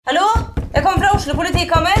Oslo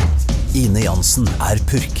politikammer. Ine Jansen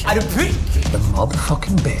purk. Du purk? The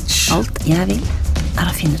motherfucking bitch. Alt jeg vil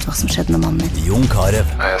å finne ut hva som skjedde med mannen min. Jon Carew.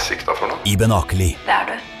 Jeg sikta for noe? Iben Akeli. Det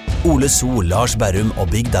du. Ole So, Lars Berrum og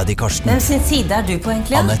Big Daddy Karsten. Hvem sin side du på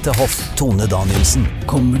egentlig? Annette Hoff, Tone Danielsen.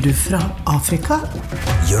 Kommer du fra Afrika?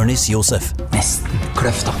 Jørnis Josef. Nesten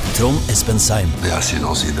kløfta. Trond Espen Seim. Det er synd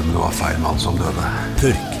å si det, men det var feil mann som døde.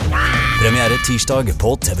 Purk. Premiere tirsdag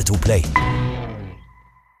på TV2 Play.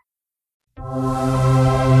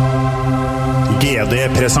 GD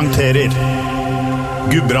presenterer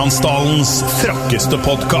Gudbrandsdalens frakkeste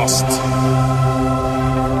podcast.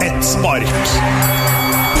 Et spark.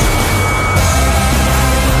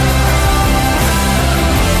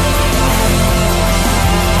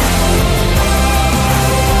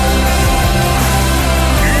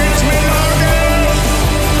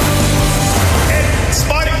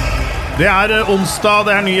 Det onsdag,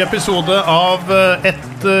 det ny episode av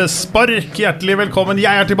Et spark. Hjertelig velkommen.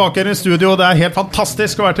 Jeg tilbake her i studio. Det helt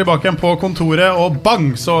fantastisk å være tilbake igjen på kontoret. Og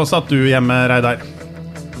bang, så satt du hjemme, Reidar.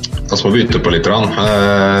 Da skal vi bytte på litt.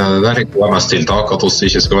 Det ikke mest tiltak at vi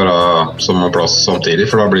ikke skal være som plass samtidig,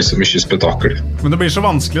 for da blir det så mye spektakel. Men det blir så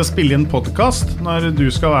vanskelig å spille inn podcast når du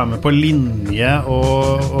skal være med på linje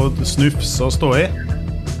og snufse og stå i.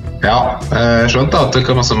 Ja, jeg skjønte at det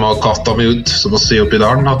kan være som å katta meg ut, som å si opp i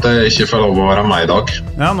dalen, at det ikke får lov å være med i dag.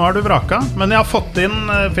 Ja, nå du vraka, men jeg har fått inn,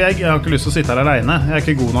 for jeg har ikke lyst til å sitte her alene. Jeg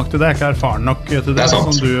ikke god nok til det, jeg ikke erfaren nok til det,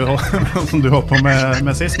 som du holdt på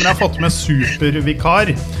med sist. Men jeg har fått med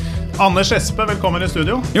supervikar. Anders Espe, velkommen i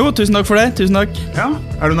studio. Jo, tusen takk for det, tusen takk. Ja,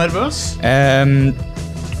 du nervøs?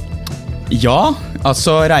 Ja,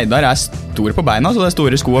 altså Reidar stor på beina, så det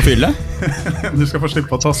store sko å fylle. Du skal få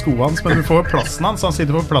slippe å ta skoene hans, men du får plassen hans. Han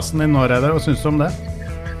sitter på plassen din nå, Reidar. Hva synes du om det?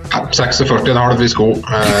 46,5 i sko.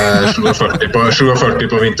 47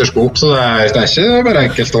 på vintersko, så det ikke bare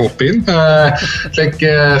enkelt å hoppe inn.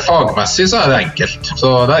 Fagmessig så det enkelt,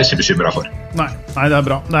 så det jeg ikke bekymret for. Nei, det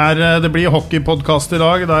bra. Det blir hockeypodcast i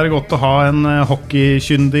dag. Det godt å ha en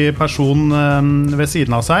hockeykyndig person ved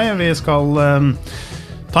siden av seg. Vi skal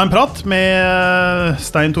ta en prat med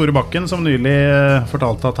Stein Tore Bakken, som nylig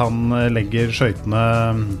fortalte at han legger skøytene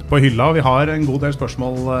på hylla. Og vi har en god del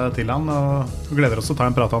spørsmål til han, og gleder oss til å ta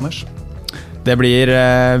en prat, Anders. Det blir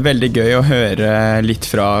veldig gøy å høre litt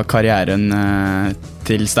fra karrieren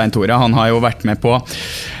til Stein Tore. Han har jo vært med på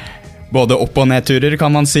både opp- og nedturer,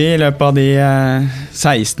 kan man si, i løpet av de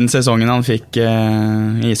 16 sesongene han fikk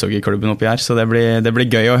i ishockeyklubben oppi her. Så det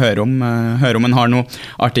blir gøy å høre om han har noen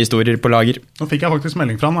artige historier på lager. Nå fikk jeg faktisk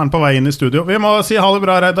melding fra han på vei inn i studio. Vi må si ha det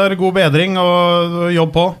bra, Reidar. God bedring og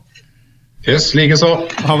jobb på. Yes, like så.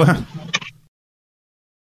 Ha det.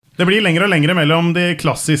 Det blir lengre og lengre mellom de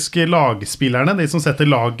klassiske lagspillerne, de som setter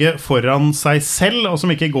laget foran seg selv, og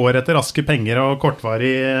som ikke går etter raske penger og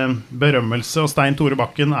kortvarig berømmelse. Og Stein Tore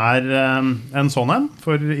Bakken en sånn en,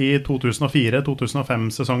 for i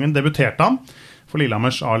 2004-2005-sesongen debuterte han for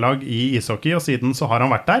Lillehammers A-lag i ishockey, og siden så har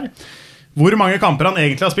han vært der. Hvor mange kamper han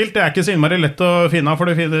egentlig har spilt, det ikke så innmari lett å finne ut av,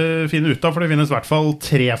 for det finnes i hvert fall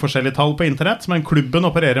 3 forskjellige tall på internett, men klubben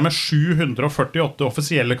opererer med 748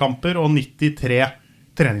 offisielle kamper og 93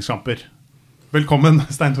 treningskamper. Velkommen,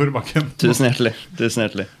 Stein Tore Bakken. Tusen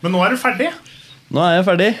hjertelig. Men nå du ferdig? Nå jeg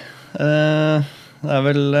ferdig. Det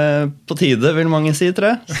vel på tide, vil mange si, tror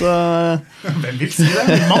jeg. Så Hvem vil si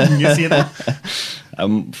det? Mange si det. Ja,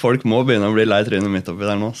 folk må begynne å bli lei trynet mitt oppi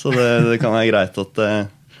der nå, så det kan være greit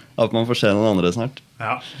at man får se noen andre snart.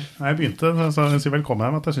 Ja, jeg begynte å si velkommen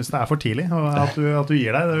her, men at jeg synes det for tidlig, og at du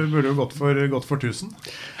gir deg. Det burde jo gått for 1000.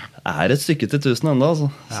 Det et stykke til 1000 enda,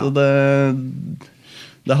 altså. Ja. Så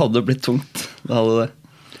det hadde blitt tungt. Det hadde det.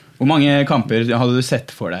 Hvor mange kamper hadde du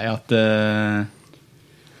sett for deg at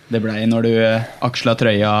det ble når du aksla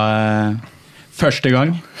trøya første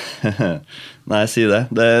gang? Nei, si det.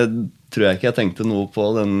 Det tror jeg ikke jeg tenkte noe på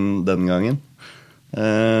den gangen.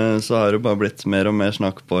 Så har det bare blitt mer og mer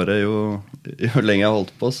snakk på det jo lenge jeg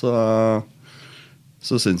holdt på, så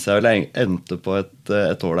synes jeg vel jeg endte på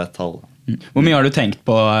et ålreit tall. Hvor mye har du tenkt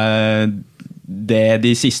på det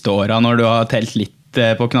de siste årene, når du har telt litt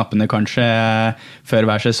på knappene kanskje før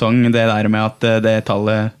hver sesong, det der med at det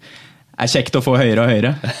tallet kjekt å få høyere og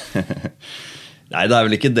høyere? Nei, det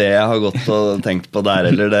vel ikke det jeg har gått og tenkt på der,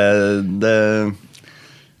 eller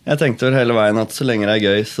jeg tenkte vel hele veien at så lenge det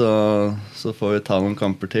gøy, så får vi ta noen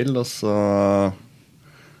kamper til, og så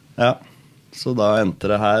da endte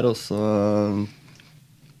det her, og så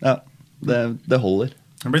det holder.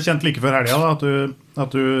 Det ble kjent like før helga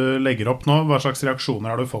at du legger opp nå. Hva slags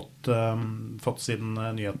reaksjoner har du fått siden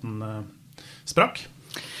nyheten sprakk?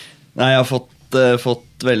 Nei, jeg har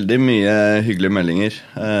fått veldig mye hyggelige meldinger.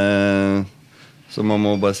 Så man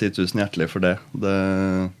må bare si tusen hjertelig for det.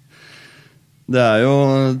 Det jo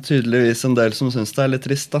tydeligvis en del som synes det litt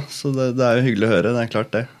trist, da. Så det jo hyggelig å høre, det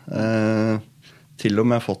klart det. Til og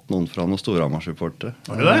med fått noen fra noen Storhamar-supportere.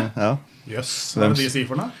 Har du det? Ja. Jøss, hva de sier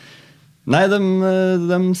for noe? Nei,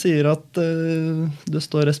 de sier at det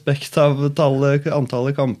står respekt av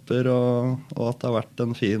antallet kamper, og at det har vært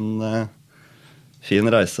en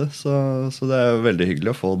fin reise. Så det jo veldig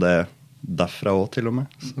hyggelig å få det derfra også, til og med.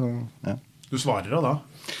 Så, ja. Du svarer da?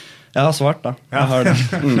 Jeg har svart da. Ja. Jeg har det.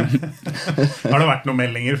 Har det vært noen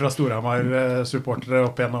meldinger fra Storhamar-supportere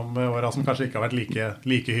opp gjennom årene som kanskje ikke har vært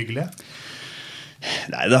like hyggelige?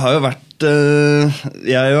 Nei, det har jo vært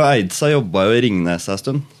jeg og Eidsa jobbet jo i Ringnes en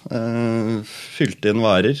stund. Fylte inn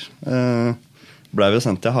varer. Ble jo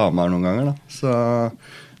sendt til Hamar noen ganger da. Så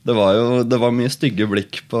det var mye stygge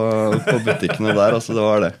blikk på butikkene der, altså det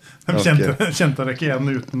var det. De kjente dere ikke igjen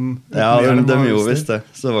uten ja, de gjorde visst det.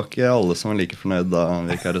 Så det var ikke alle som var like fornøyd da,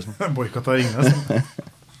 virker det som. Boykott av Ringnes.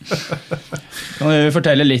 Kan du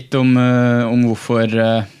fortelle litt om hvorfor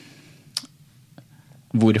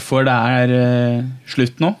det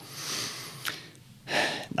slutt nå?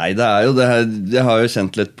 Nei, det jo det her. Jeg har jo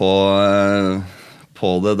kjent litt på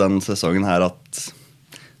det den sesongen her, at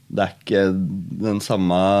det ikke den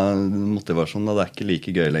samme motivasjonen, det ikke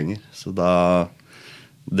like gøy lenger. Så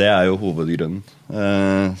det jo hovedgrunnen.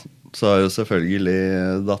 Så har jo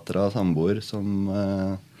selvfølgelig datteren og samboer som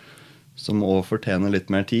også fortjener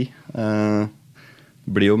litt mer tid.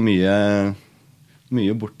 Blir jo mye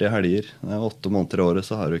borte i helger. 8 måneder i året,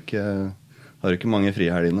 så har du ikke mange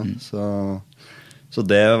frihelgene. Så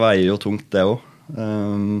det veier jo tungt, det også.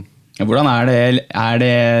 Hvordan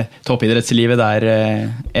det toppidrettslivet der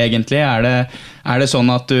egentlig? Det sånn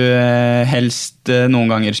at du helst noen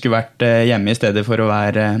ganger skulle vært hjemme i stedet for å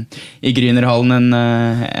være i Grynerhallen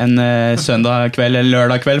en søndag kveld eller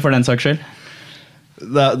lørdag kveld for den saks skyld?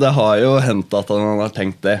 Det har jo hendt at man har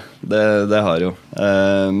tenkt det. Det har jo.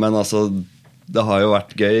 Men altså, det har jo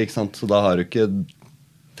vært gøy, ikke sant? Så da har du ikke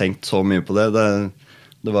tenkt så mye på det.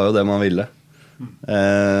 Det var jo det man ville.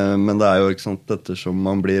 Men det jo ikke sant, ettersom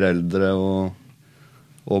man blir eldre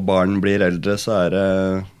og barn blir eldre,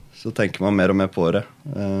 så tenker man mer og mer på det.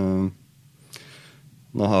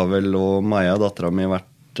 Nå har vel også Maja, datteren min,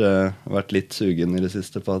 vært litt sugen i det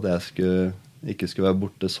siste på at jeg ikke skulle være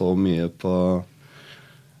borte så mye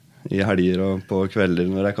i helger og på kvelder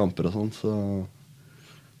når det kamper og sånn, så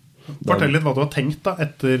fortell litt hva du har tenkt da,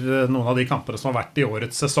 etter noen av de kampene som har vært i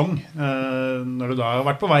årets sesong. Når du da har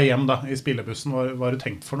vært på vei hjem da, i spillebussen, hva har du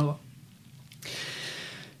tenkt for noe da?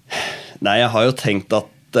 Nei, jeg har jo tenkt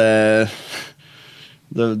at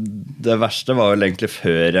det verste var jo egentlig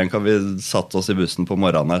før vi satt oss i bussen på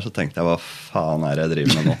morgenen her, så tenkte jeg, hva faen det jeg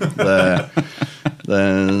driver med nå? Da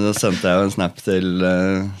sendte jeg jo en snap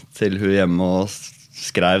til hun hjemme og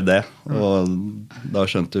skrev det, og da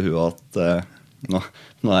skjønte hun at nå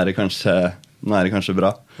det kanskje bra.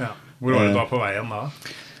 Ja. Hvor var du da på veien da?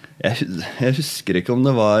 Jeg husker ikke om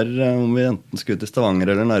om vi enten skulle til Stavanger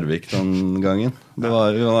eller Narvik den gangen. Det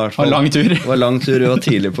var lang tur. Det var lang tur, vi var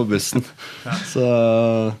tidlig på bussen. Ja. Så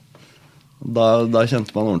da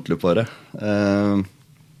kjente man ordentlig på det.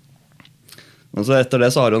 Men så etter det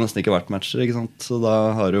så har det jo nesten ikke vært matcher, ikke sant? Så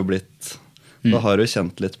da har det jo blitt da har du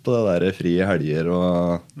kjent litt på det der frie helger,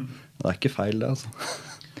 og det ikke feil det, altså.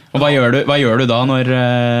 Og hva gjør du da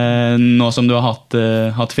nå som du har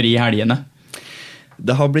hatt fri i helgene?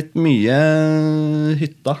 Det har blitt mye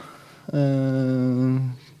hytta.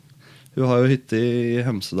 Hun har jo hytte i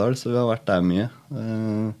Hemsedal, så vi har vært der mye.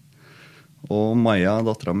 Og Maja,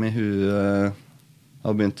 datteren min, hun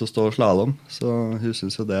har begynt å stå slalom, så hun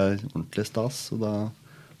synes jo det ordentlig stas, så det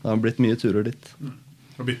har blitt mye turer dit.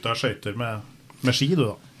 Og bytta skøyter med ski, du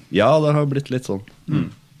da? Ja, det har blitt litt sånn.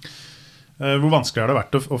 Hvor vanskelig har det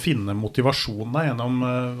vært å finne motivasjon da, gjennom,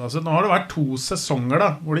 altså, nå har det vært 2 sesonger da,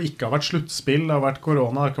 hvor det ikke har vært sluttspill, det har vært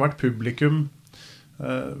korona, det har ikke vært publikum.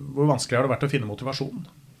 Hvor vanskelig har det vært å finne motivasjon?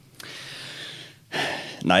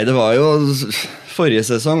 Nei, det var jo, forrige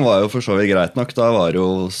sesong var jo for så vidt greit nok, da var det jo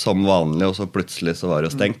som vanlig, og så plutselig så var det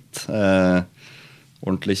jo stengt.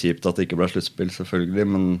 Ordentlig kjipt at det ikke ble sluttspill, selvfølgelig,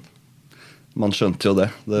 men man skjønte jo det.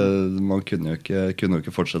 Man kunne jo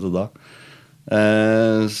ikke fortsette da.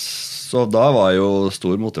 Så da var jo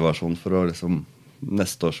stor motivasjon for å liksom,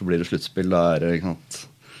 neste år så blir det sluttspill, da det, ikke sant?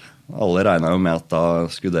 Alle regnet jo med at da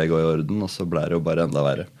skulle det gå i orden, og så ble det jo bare enda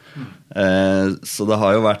verre. Så det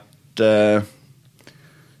har jo vært,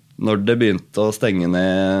 når det begynte å stenge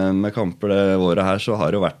ned med kamper det året her, så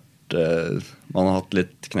har det jo vært, man har hatt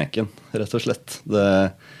litt knekken, rett og slett. Det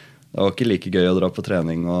var ikke like gøy å dra på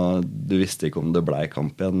trening, og du visste ikke om det ble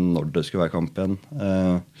kamp igjen, når det skulle være kamp igjen.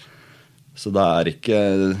 Så det ikke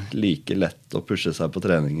like lett å pushe seg på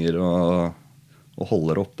treninger og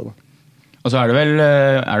holde det oppe da. Og så det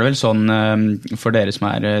vel sånn for dere som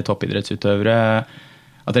toppidrettsutøvere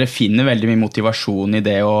at dere finner veldig mye motivasjon i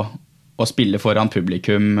det å spille foran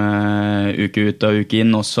publikum uke ut og uke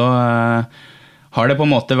inn også. Har det på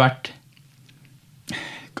en måte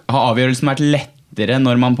har avgjørelsen vært lettere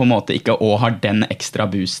når man på en måte ikke også har den ekstra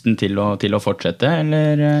boosten til å fortsette,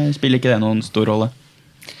 eller spiller ikke det noen stor rolle?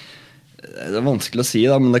 Det vanskelig å si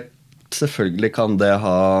da, men selvfølgelig kan det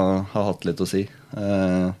ha hatt litt å si.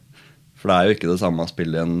 For det jo ikke det samme å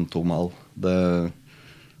spille i en tom hall.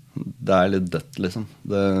 Det litt dødt, liksom.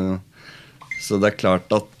 Så det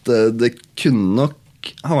klart at det kunne nok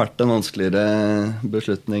ha vært en vanskeligere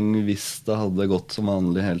beslutning hvis det hadde gått som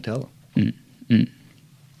vanlig hele tiden.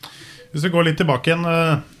 Hvis vi går litt tilbake igjen,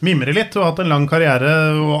 mimrer litt, du har hatt en lang karriere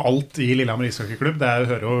og alt i Lillehammer ishockeyklubb. Det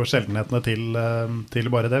hører jo sjeldenhetene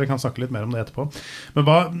til bare det. Vi kan snakke litt mer om det etterpå. Men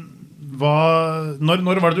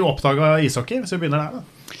når var det du oppdaget ishockey, hvis vi begynner der da?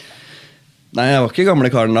 Nei, jeg var ikke gamle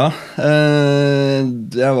karen da.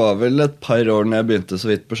 Jeg var vel et par år når jeg begynte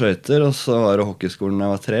så vidt på skøyter, og så var det hockeyskolen da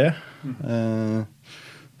jeg var 3.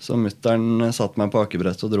 Så mutteren satt meg på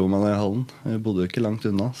akebrett og dro meg ned i hallen. Vi bodde jo ikke langt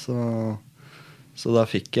unna, så da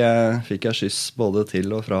fikk jeg skyss både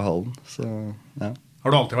til og fra hallen. Så, ja.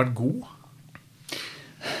 Har du alltid vært god?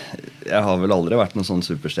 Jeg har vel aldri vært noen sånn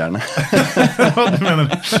superstjerne. Hva du mener?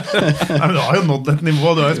 Nei, men du har jo nådd et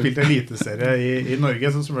nivå. Du har jo spilt eliteserie i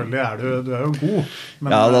Norge, så selvfølgelig du jo god. Men,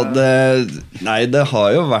 ja, det har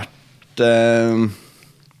jo vært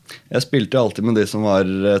jeg spilte jo alltid med de som var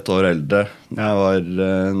et år eldre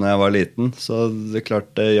når jeg var liten, så det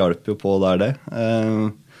klart det hjalp jo på det.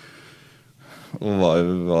 Og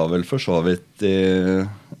var vel for så vidt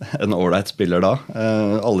en ordentlig spiller da.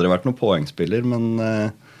 Aldri vært noen poengspiller, men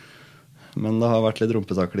det har vært litt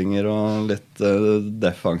rumpetaklinger og litt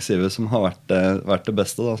defensive som har vært det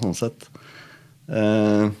beste da, sånn sett.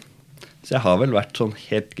 Så jeg har vel vært sånn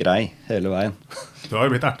helt grei hele veien. Du har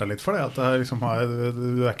jo blitt ertet litt for det, at liksom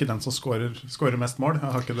du ikke den som skårer mest mål.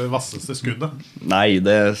 Jeg har ikke det vasseste skuddet. Nei,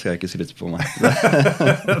 det skal jeg ikke skryte på meg.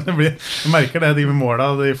 Du merker det, de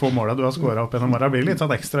få målene du har skåret opp gjennom året, blir litt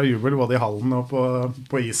sånn ekstra jubel både i hallen og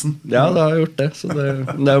på isen. Ja, det har gjort det, så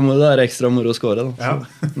det må være ekstra moro å skåre da. Ja.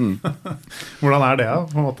 Hvordan det da,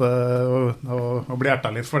 på en måte, å bli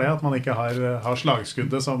ertet litt for det, at man ikke har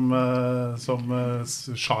slagskuddet som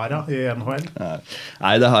Shara i NHL?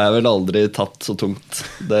 Nei, det har jeg vel aldri tatt så tungt.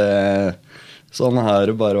 Sånn har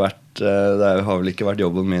det bare vært. Det har vel ikke vært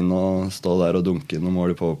jobben min å stå der og dunke noen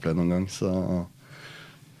mål i powerplay noen gang,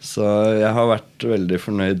 så jeg har vært veldig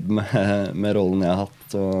fornøyd med rollen jeg har hatt,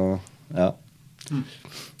 og ja.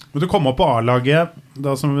 Men du kom opp på A-laget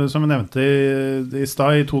da, som vi nevnte i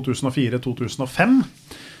stad, i 2004-2005.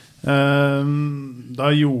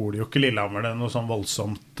 Da gjorde jo ikke Lillehammer det noe sånn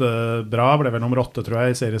voldsomt bra. Ble vel nummer 8, tror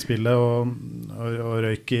jeg, i seriespillet, og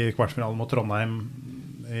røyk i kvartfinalen mot Trondheim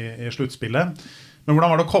i sluttspillet. Men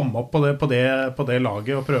hvordan var det å komme opp på det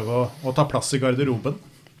laget og prøve å ta plass i garderoben?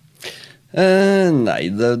 Nei,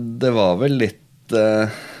 det var vel litt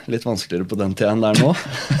vanskeligere på den tiden der nå,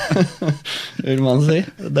 vil man si.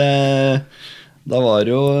 Da var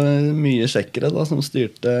jo mye tsjekkere da, som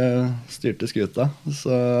styrte skuta,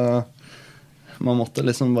 så man måtte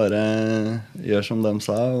liksom bare gjøre som de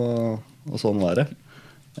sa, og sånn var det.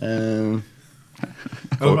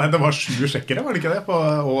 Det var 7 tsjekkere, var det ikke det?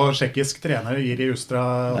 Og tsjekkisk trener Iri Ustra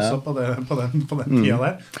også på den tida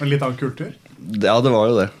der. En litt annen kultur. Ja, det var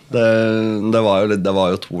jo det. Det var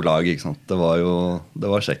jo 2 lag, ikke sant? Det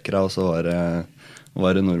var tsjekkere, og så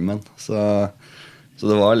var det nordmenn. Så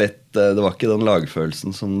det var ikke den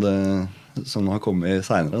lagfølelsen som har kommet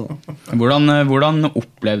senere da. Hvordan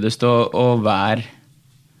opplevdes det å være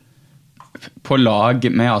på lag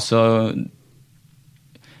med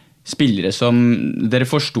spillere som dere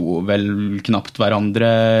forstod vel knapt hverandre,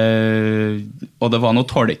 og det var noen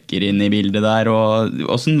tolker inne i bildet der, og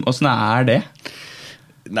hvordan det?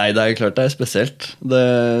 Nei, det jo klart det spesielt.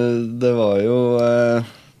 Det var jo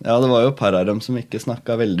det var jo et par av dem som ikke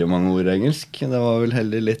snakket veldig mange ord engelsk. Det var vel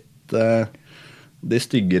heller litt de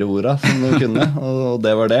styggere ordene som de kunne, og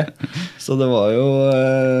det var det. Så det var jo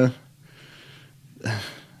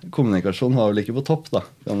kommunikasjon var vel ikke på topp da,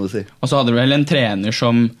 kan du si. Og så hadde du vel en trener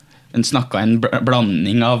som snakket en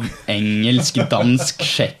blanding av engelsk, dansk,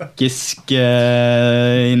 tsjekkisk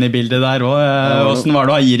inne i bildet der også. Hvordan var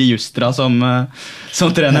det å ha Iri Ustra som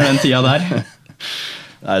trener den tida der?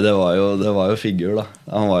 Nei, det var jo figur da.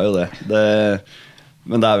 Han var jo det.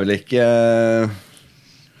 Men det vel ikke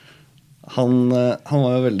han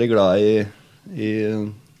var jo veldig glad i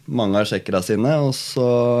mange av tsjekkerne sine, og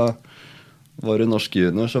var du norsk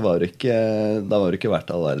junior, så var det da var det ikke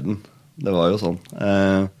verdt all verden. Det var jo sånn.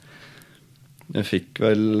 Jeg fikk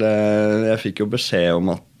jo beskjed om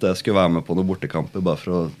at jeg skulle være med på noen bortekamper, bare for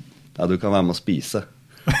å, ja, du kan være med å spise.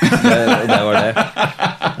 Det var det.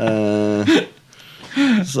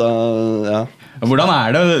 Så, ja. Hvordan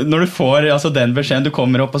det når du får den beskjeden, du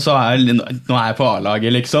kommer opp og så nå jeg på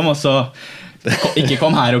A-laget liksom, og så ikke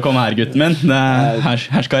kom her gutten min,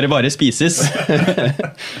 her skal det bare spises.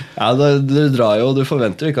 Ja, du drar jo, du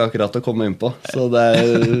forventer jo ikke akkurat å komme inn på, så det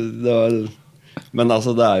var, men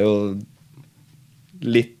altså det jo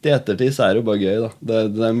litt I ettertid så det jo bare gøy da,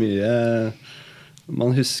 det mye,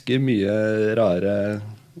 man husker mye rare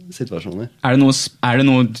situasjoner. Det noe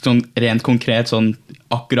sånn rent konkret sånn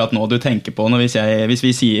akkurat nå du tenker på hvis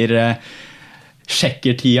vi sier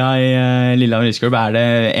sjekkertida I Lillehammer ishockeyklubb, det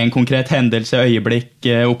en konkret hendelse, øyeblikk,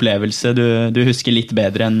 opplevelse du husker litt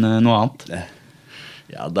bedre enn noe annet?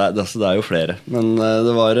 Ja, det jo flere, men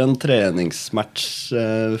det var en treningsmatch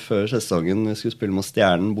før sesongen, vi skulle spille mot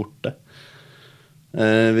Stjernen borte.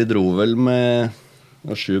 Vi dro vel med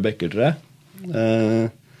 7 bekker, tror jeg.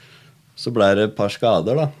 Så ble det et par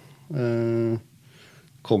skader da.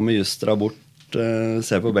 Kommer Justra bort,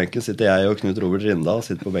 ser på benken, sitter jeg og Knut Robert Rindal,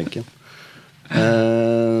 sitter på benken.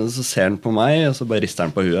 Så ser han på meg, og så bare rister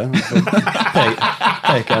han på huet. Så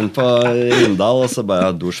peker han på Rindal, og så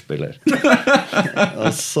bare, dårspiller.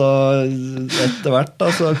 Og så etter hvert da,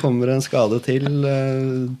 så kommer en skade til.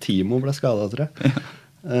 Timo ble skadet, tror jeg.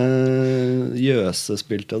 Jøse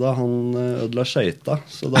spilte da, han ødela skøyta,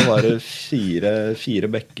 så da var det 4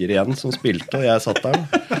 bekker igjen som spilte, og jeg satt der da.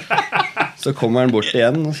 Så kommer han bort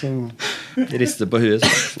igjen, og så rister på huet,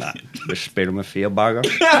 så nei, du spiller med 4 bager.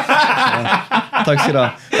 Ja, takk skal du ha.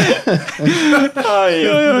 Du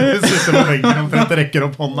sitter med benken omtrent, rekker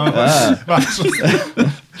opp hånda. Vær så snill.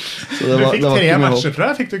 Du fikk 3 matcher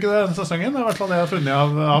fra, fikk du ikke det denne sesongen? Det I hvert fall det jeg har funnet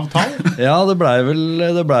av tall. Ja, det ble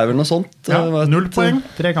vel noe sånt. Ja, 0 poeng,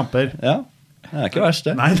 3 kamper. Ja, det ikke verst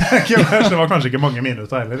det. Nei, det ikke verst. Det var kanskje ikke mange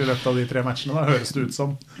minutter heller I løpet av de 3 matchene, da høres det ut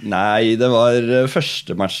som. Nei,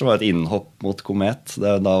 første matchen var et innhopp mot Komet.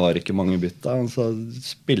 Da var det ikke mange bytta. Så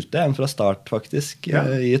spilte jeg en fra start faktisk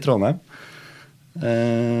I Trondheim.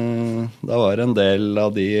 Da var det en del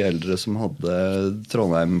av de eldre som hadde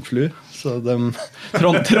Trondheim-flu.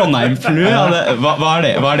 Trondheim-flu? Ja,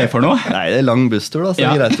 hva det for noe? Nei, det lang busstur da, så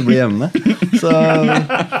det greit å bli hjemme.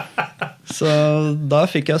 Så da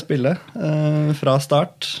fikk jeg spille fra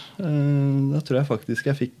start. Da tror jeg faktisk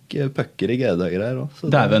jeg fikk pucker I G-dager her også.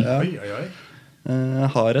 Dæven. Ja. Jeg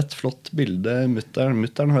har et flott bilde,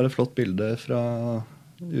 mutteren har et flott bilde fra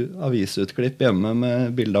avisutklipp hjemme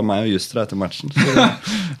med bilde av meg og Justra etter matchen.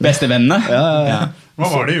 Beste vennene? Ja.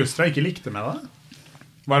 Hva var det Justra ikke likte med det?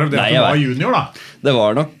 Var det at du var junior da? Det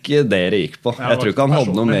var nok det det gikk på. Jeg tror ikke han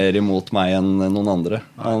hadde noe mer imot meg enn noen andre.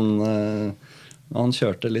 Han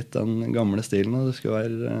kjørte litt den gamle stilen, og det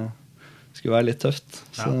skulle være litt tøft.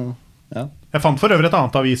 Så, ja. Jeg fant for øvrig et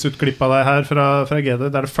annet avisutklipp av deg her fra GD.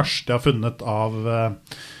 Det det første jeg har funnet av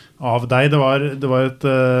deg. Det var et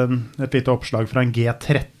lite oppslag fra en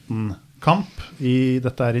G13-kamp.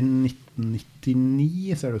 Dette I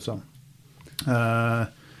 1999, ser det ut som.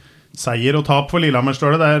 Seier og tap for Lillehammer,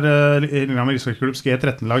 står det. Det Lillehammer ishockeyklubbs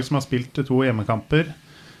G13-lag som har spilt 2 hjemmekamper.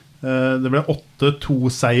 Det ble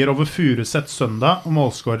 8-2-seier over Furuset søndag, og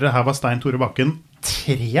målskårere her var Stein Tore Bakken.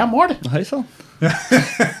 3 mål! Hei sann. Det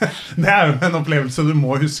jo en opplevelse du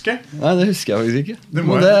må huske. Nei, det husker jeg faktisk ikke.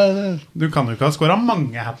 Du kan jo ikke ha skåret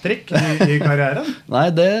mange hattrick I karrieren. Nei,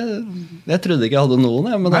 jeg trodde ikke jeg hadde noen.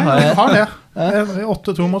 Men nei, jeg har det.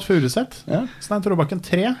 8-2 mot Furuset. Ja. Stein Tore Bakken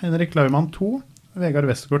 3, Henrik Laumann 2, Vegard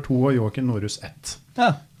Vestergaard 2 og Joakim Norhus 1. Ja,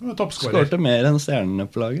 skårte mer enn stjernene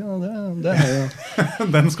på laget. Det jo...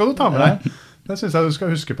 Den skal du ta med deg. Det synes jeg du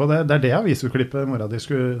skal huske på. Det det avisutklippet mora di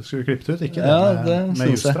skulle klippet ut, ikke det med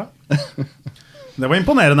Justra. Det var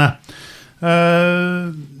imponerende.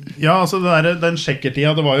 Ja, altså den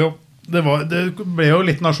sjekkertida, det ble jo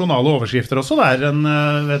litt nasjonale overskrifter også der,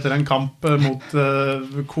 en kamp mot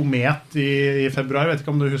Komet I februar. Jeg vet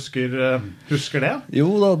ikke om du husker det? Jo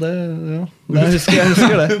da, jeg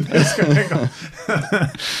husker det.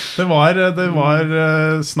 Det var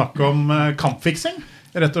snakk om kampfiksing,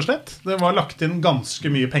 rett og slett. Det var lagt inn ganske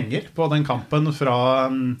mye penger på den kampen fra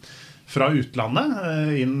utlandet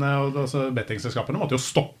altså bettingselskapene måtte jo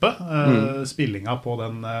stoppe spillinga på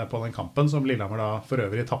den kampen som Lillehammer da for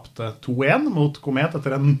øvrig tappte 2-1 mot Komet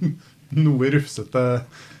etter en noe rufsete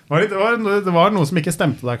det var noe som ikke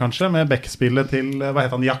stemte der kanskje med backspillet til, hva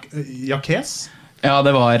heter han, Jakes? Ja,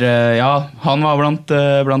 han var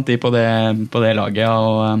blant de på det laget,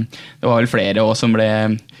 og det var vel flere også som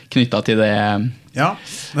ble knyttet til Ja,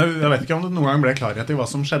 jeg vet ikke om det noen gang ble klarhet i hva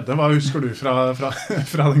som skjedde. Hva husker du fra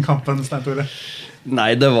den kampen, Stein Tore?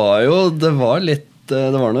 Nei, det var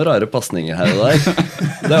noen rare passninger her og der.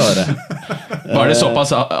 Det var det. Var det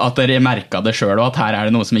såpass at dere merket det selv, og at her er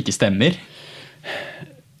det noe som ikke stemmer?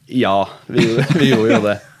 Ja, vi gjorde jo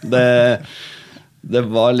det. Det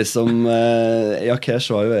var liksom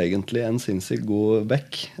Jakesh var jo egentlig en sinnssykt god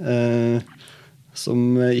back,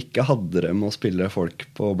 som ikke hadde det med å spille folk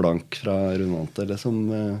på blank fra rundvante, eller som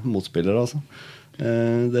motspiller, altså.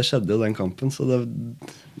 Det skjedde jo den kampen, så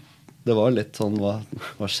det var litt sånn,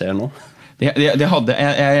 hva skjer nå?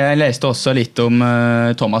 Jeg leste også litt om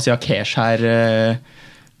Thomas Jakesh her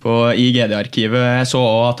i GD-arkivet. Jeg så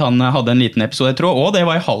også at han hadde en liten episode, jeg tror, og det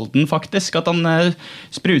var i Halden faktisk, at han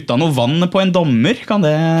spruta noe vann på en dommer. Kan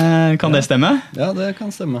det stemme? Ja, det kan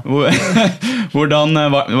stemme.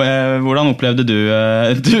 Hvordan opplevde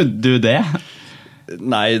du det?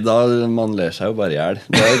 Nei, man ler seg jo bare ihjel.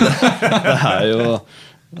 Det er jo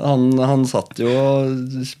han satt jo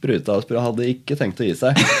og spruta og hadde ikke tenkt å gi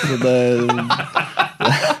seg. Så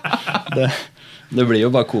det blir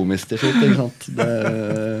jo bare komisk til slutt, ikke sant?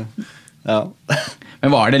 Ja.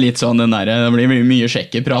 Men var det litt sånn, det blir mye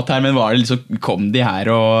sjekkeprat her, men var det liksom, kom de her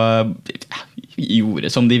og gjorde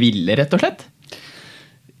som de ville, rett og slett?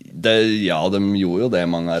 Ja, de gjorde jo det,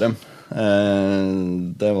 mange av dem.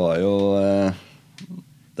 Det var jo...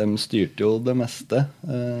 De styrte jo det meste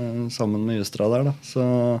sammen med Justra der, da.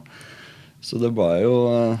 Så det var jo...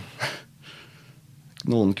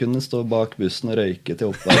 Noen kunne stå bak bussen og røyke til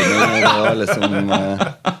oppvarming, og det var liksom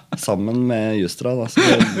sammen med Justra, da.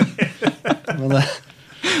 Men det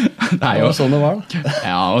er jo sånn det var, da.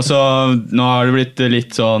 Ja, og så nå har det blitt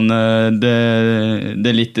litt sånn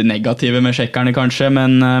det litt negative med tsjekkerne kanskje,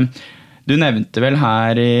 men du nevnte vel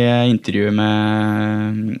her i intervjuet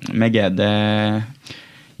med GD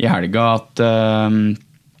i helga at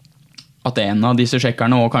en av disse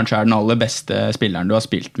tsjekkerne, og kanskje er den aller beste spilleren du har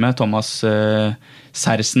spilt med, Thomas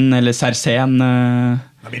Sersen, eller Sersen.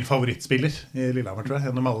 Det er min favorittspiller i Lillehammer, tror jeg,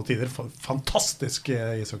 gjennom alle tider. Fantastisk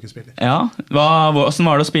ishockeyspiller. Ja, hvordan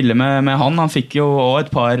var det å spille med han? Han fikk jo også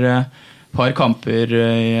et par kamper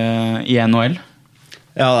i NHL.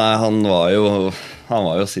 Ja, han var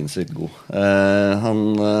jo sinnssykt god.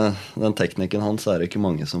 Den teknikken hans er det ikke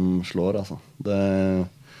mange som slår, altså.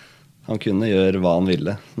 Han kunne gjøre hva han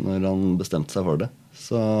ville når han bestemte seg for det.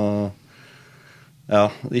 Så ja,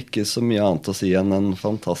 ikke så mye annet å si enn en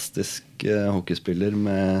fantastisk hockeyspiller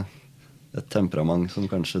med et temperament som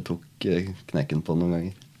kanskje tok knekken på noen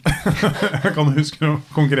ganger. Kan du huske noen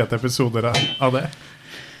konkrete episoder av det?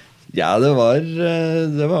 Ja, det var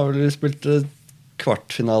vel vi spilte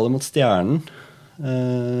kvartfinale mot Stjernen.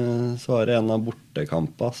 Så var det en av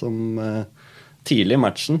bortekampene som tidlig i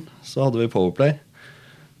matchen så hadde vi powerplay.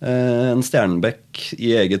 En stjernebekk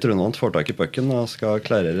i eget rundvant får tak i pucken og skal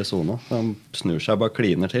klarere zona. Han snur seg, bare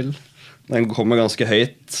kliner til. Den kommer ganske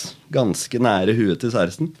høyt, ganske nære huet til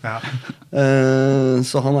Sersen. Ja.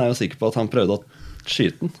 Så han er jo sikker på at han prøvde å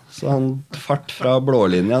skyte den. Så han fart fra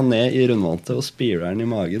blålinja ned i rundvantet og spirer den i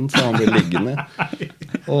magen, så han blir liggende.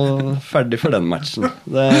 Og ferdig for den matchen.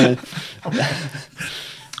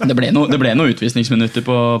 Det ble noen utvisningsminutter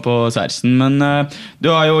på Sersen, men du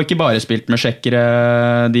har jo ikke bare spilt med tsjekkere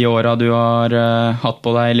de årene du har hatt på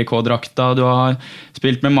deg LK-drakta. Du har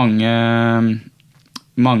spilt med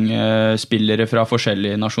mange spillere fra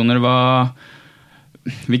forskjellige nasjoner.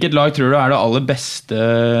 Hvilket lag tror du er det aller beste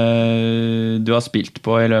du har spilt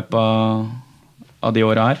på i løpet av de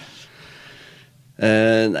årene her?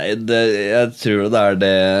 Nei, jeg tror det er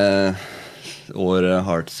det året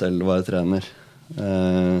Hartzell var trener.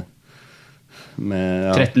 Med,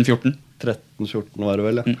 ja, 13-14 var det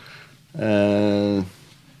vel, ja.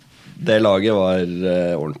 Det laget var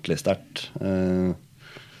ordentlig sterkt.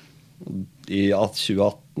 I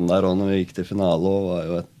 2018 der, når vi gikk til finale, var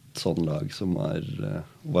jo et sånn lag som var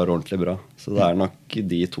ordentlig bra. Så det er nok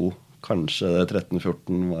de to. Kanskje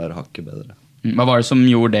 13-14 var hakket bedre. Hva var det som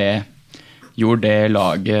gjorde det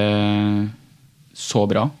laget så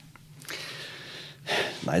bra?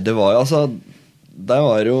 Nei, det var jo altså der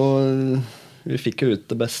var jo vi fikk jo ut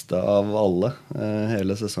det beste av alle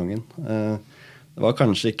hele sesongen. Det var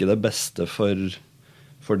kanskje ikke det beste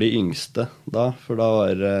for de yngste da, for da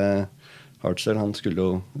var Hartzell, han skulle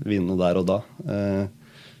jo vinne der og da.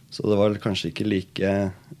 Så det var kanskje ikke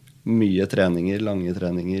like mye treninger, lange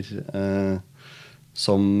treninger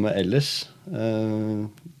som ellers.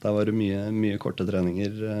 Der var det mye korte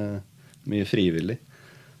treninger, mye frivillig.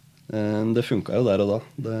 Det funket jo der og da.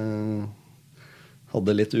 Det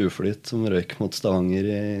hadde litt uflyt som røyk mot Stavanger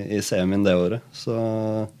i semien det året. Så...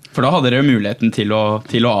 For da hadde dere muligheten til å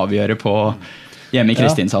avgjøre på Hjemme i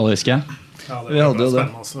Kristinshall, husker jeg. Ja, Vi hadde jo det.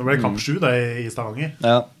 Altså. Det ble kamp 7 det, i Stavanger.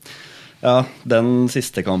 Ja, den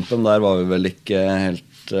siste kampen der var vi vel ikke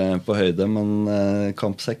helt på høyde, men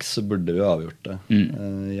kamp 6 så burde vi avgjort det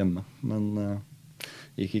hjemme. Men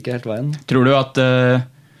gikk ikke helt veien. Tror du at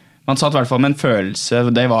man satt I hvert fall med en følelse,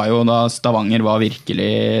 det var jo da Stavanger var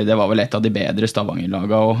virkelig, det var vel et av de bedre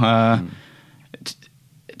Stavanger-laga, og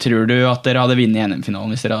tror du at dere hadde vunnet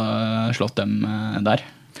NM-finalen hvis dere hadde slått dem der?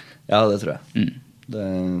 Ja, det tror jeg. Det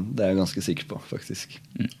er jeg ganske sikker på, faktisk.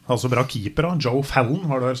 Altså bra keeper da. Joe Fallon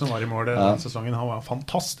var det som var I mål den sesongen. Han var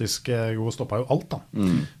fantastisk god, stoppet jo alt da.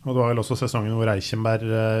 Og det var vel også sesongen hvor Reichenberg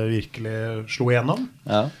virkelig slo igjennom.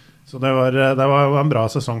 Ja. Så det var en bra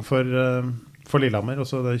sesong for Lillehammer. Og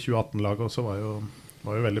så det 2018-laget også var jo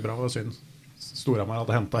veldig bra. Og synd Storhamar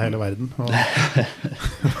hadde hentet hele verden. Og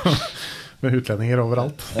med utlendinger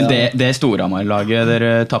overalt. Det Storhamar-laget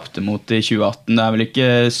dere tappte mot I 2018, det vel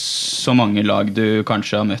ikke så mange lag du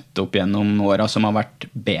kanskje har møtt opp gjennom åra som har vært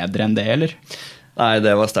bedre enn det, eller? Nei,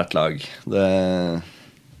 det var sterkt lag. Det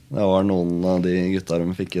var noen av de gutta de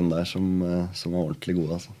fikk inn der som var ordentlig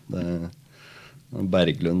gode. Altså.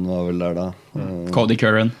 Berglund var vel der da. Cody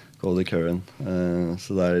Curran.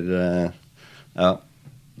 Så der,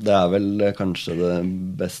 det vel kanskje det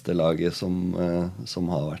beste laget som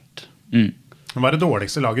har vært. Hva det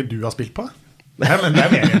dårligste laget du har spilt på? Det er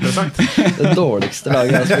mer interessant. Det dårligste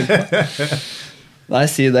laget jeg har spilt på? Nei,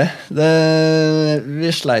 si det.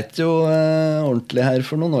 Vi sleit jo ordentlig her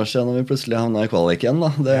for noen år siden når vi plutselig havnet I kvalik igjen.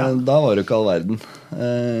 Da var det jo ikke all verden.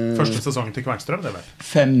 Første sesongen til Kvernstrøm, det vel?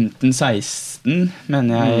 15-16,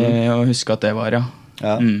 mener jeg å huske at det var, ja.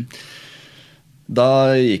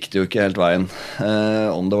 Da gikk det jo ikke helt veien.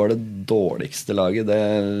 Om det var det dårligste laget, det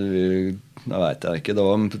vet jeg ikke.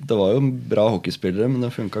 Det var jo bra hockeyspillere, men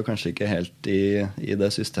det funket kanskje ikke helt I det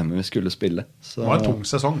systemet vi skulle spille. Så, det var en tung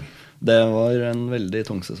sesong. Det var en veldig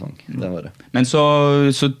tung sesong, det var det. Men så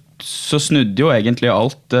snudde jo egentlig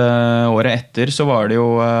alt. Året etter så var det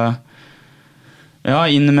jo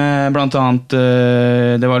inn med blant annet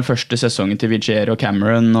det var første sesongen til Vigier og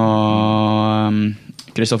Cameron, og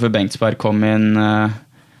Kristoffer Bengtsberg kom inn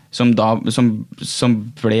som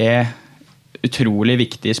ble utrolig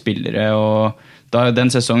viktige spillere, og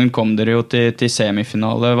den sesongen kom dere jo til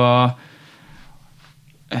semifinale.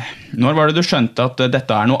 Når var det du skjønte at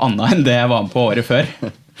dette noe annet enn det jeg var med på året før?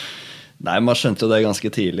 Nei, man skjønte jo det ganske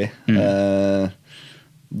tidlig.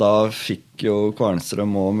 Da fikk jo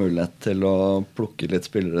Kvernstrøm også mulighet til å plukke litt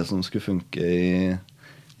spillere som skulle funke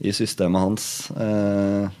I systemet hans.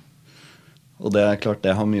 Og det klart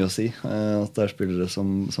det har mye å si, at det spillere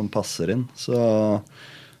som passer inn. Så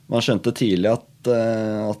man skjønte tidlig at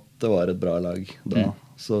det var et bra lag da.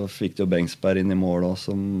 Så fikk jo Bengsberg inn I mål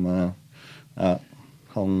også, som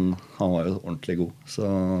han var jo ordentlig god.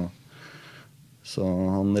 Så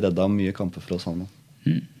han redda mye kamper for oss, han også.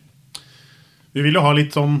 Vi vil jo ha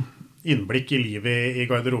litt sånn innblikk I livet I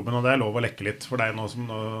garderoben, og det lov å lekke litt for deg nå som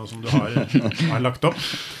du har lagt opp.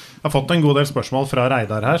 Jeg har fått en god del spørsmål fra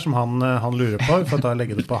Reidar her, som han lurer på. Vi får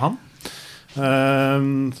legge det på han.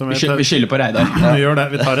 Vi skylder på Reidar. Vi gjør det.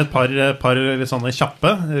 Vi tar et par litt sånne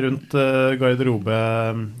kjappe rundt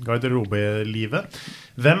garderobelivet.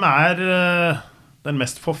 Hvem den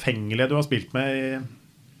mest forfengelige du har spilt med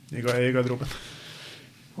I garderoben?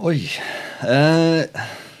 Oi.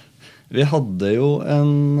 Vi hadde jo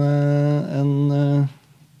en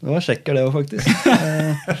det var sjekker det jo faktisk.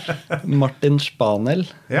 Martin Spanel.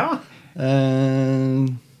 Ja.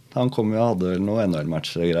 Han kom jo og hadde vel noen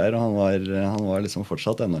NHL-matcher og greier, og han var liksom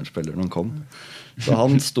fortsatt NHL-spiller når han kom. Så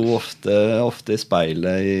han sto ofte I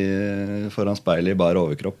speilet, foran speilet I bar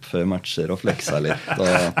overkropp før matcher og fleksa litt.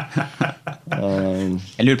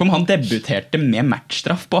 Jeg lurer på om han debuterte med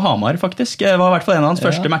matchstraff på Hamar, faktisk. Det var I hvert fall en av hans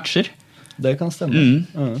første matcher. Det kan stemme.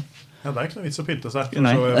 Ja, det ikke noe vits å pynte seg.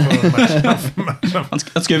 Han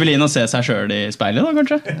skulle vel inn og se seg selv I speilet da,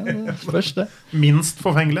 kanskje? Ja, først det. Minst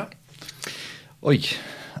forfengelige? Oi,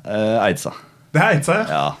 Eidsa. Det Eidsa, ja?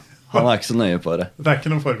 Ja, han ikke så nøye på det. Det ikke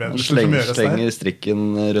noen forberedelse som gjøres der. Han slenger strikken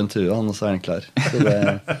rundt huet, og så han klar.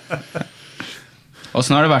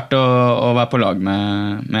 Hvordan har det vært å være på lag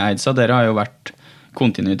med Eidsa? Dere har jo vært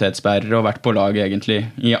kontinuitetsbærere og vært på lag egentlig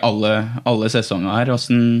I alle sesonger her.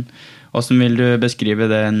 Hvordan vil du beskrive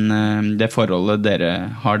det forholdet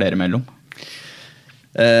dere har mellom?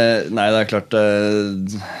 Nei, det klart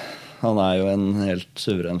han jo en helt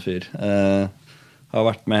suveren fyr. Har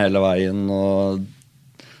vært med hele veien og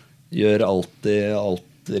gjør alltid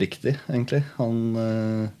alt riktig, egentlig. Han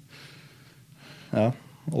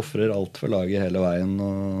offrer alt for laget hele veien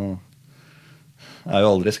og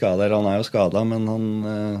jo aldri skadet, eller han jo skadet, men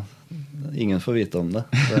ingen får vite om det.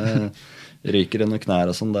 ryker under knær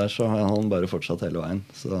og sånn der, så har han bare fortsatt hele veien.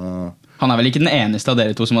 Så han vel ikke den eneste av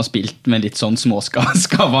dere to som har spilt med litt sånn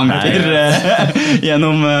småskavanker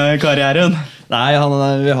gjennom karrieren? Nei,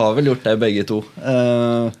 vi har vel gjort det begge to.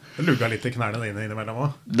 Du lugga litt i knærne dine innimellom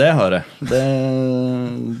også? Det har jeg.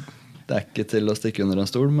 Det ikke til å stikke under en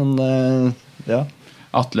stol, men ja.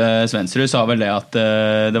 Atle Svensrud sa vel det at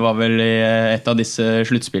det var vel i et av disse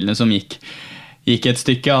sluttspillene som gikk et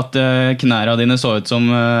stykke at knæra dine så ut som,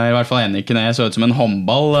 i hvert fall ene kne, så ut som en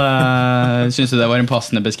håndball. Synes du det var en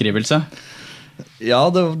passende beskrivelse? Ja,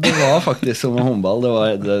 det var faktisk som en håndball.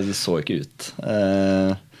 Det så ikke ut.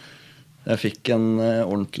 Jeg fikk en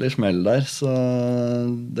ordentlig smell der, så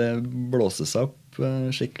det blåste seg opp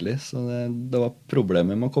skikkelig. Så det var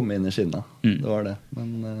problemer med å komme inn i skinna. Det var det. Men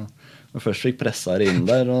når først fikk pressa det inn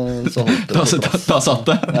der, og så holdt det på plass. Da satt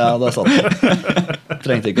det? Ja, da satt det.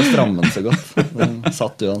 Trengte ikke å stramme den så godt. Den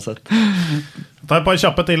satt uansett. Ta et par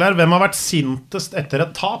kjappe til her. Hvem har vært sintest etter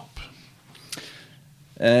et tap?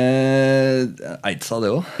 Eidsa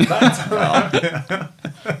det også.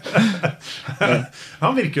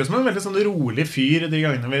 Han virker jo som en veldig sånn rolig fyr de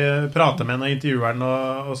gangene vi prater med en intervjueren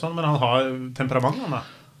og sånn, men han har temperament, han da?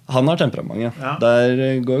 Han har temperament, ja.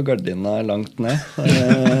 Der går gardina langt ned.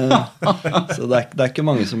 Så det er ikke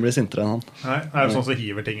mange som blir sintere enn han. Nei, er det sånn som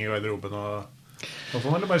hiver ting i garderoben og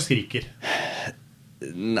sånn, eller bare skriker?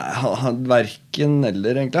 Nei, han hverken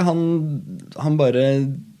eller egentlig. Han bare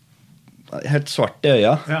helt svart i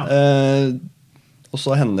øya. Og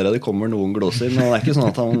så hender det kommer noen glåser, men det er ikke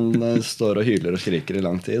sånn at han står og hyler og skriker i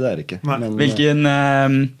lang tid. Det er ikke. Men,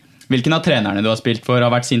 hvilken av trenerne du har spilt for har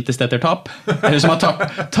vært sintest etter tap? Eller som har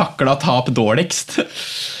taklet tap dårligst?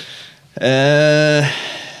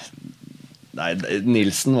 Nei,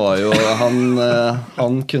 Nilsen var jo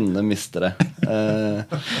han kunne miste det.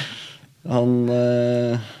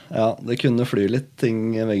 Ja, det kunne fly litt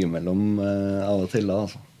ting veggimellom av og til da,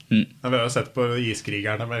 altså. Vi har jo sett på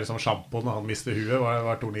iskrigerne med liksom shampoo når han mistet huet.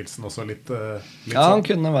 Var Tor Nilsen også litt ja, han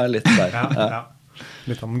kunne være litt der. Ja.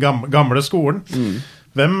 Litt av den gamle skolen.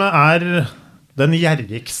 Hvem er den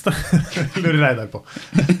gjerrigste? Lurer Reidar på.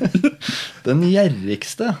 Den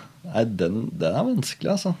gjerrigste? Nei, den er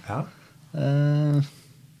vanskelig, altså. Ja.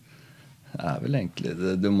 Det er vel egentlig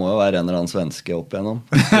du må jo være en eller annen svenske opp igjennom,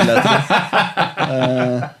 vil jeg tro.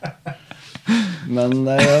 Men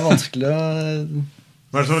det er vanskelig å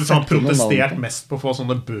Hva det som har protestert mest på å få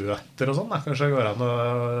sånne bøter og sånn? Kanskje går an å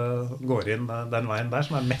gå inn den veien der,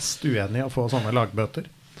 som er mest uenig i å få sånne lagbøter?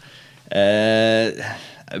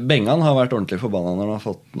 Bengan har vært ordentlig forbannet når han har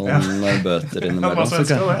fått noen bøter innimellom.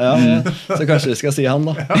 Så kanskje vi skal si han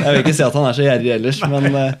da. Jeg vil ikke si at han er så gjerrig ellers, men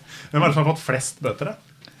hvem er det som har fått flest bøter da?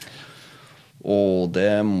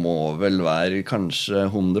 Det må vel være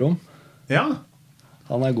kanskje Hundrom. Ja.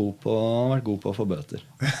 Han har vært god på å få bøter.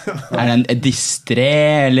 Er det en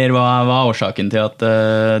distré, eller hva er årsaken til at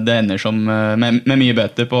det ender som med mye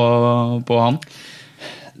bøter på han?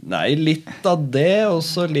 Nei, litt av det, og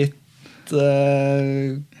så litt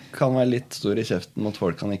kan være litt stor i kjeften mot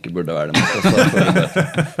folk han ikke burde være det mot.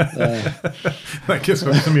 Det er ikke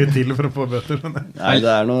så mye til for å få bøter. Nei,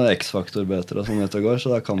 det er noen X-faktor-bøter og sånn ute og går,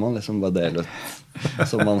 så da kan man liksom bare dele ut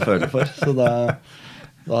som man føler for. Så da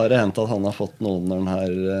har det hendt at han har fått noen når han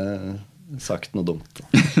har sagt noe dumt.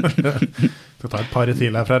 Vi tar et par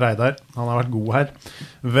til her fra Reidar. Han har vært god her.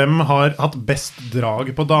 Hvem har hatt best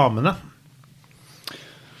drag på damene?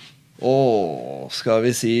 Skal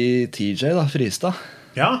vi si TJ da, Fristad?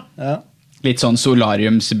 Ja. Litt sånn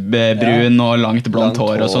solariumsbrun og langt blondt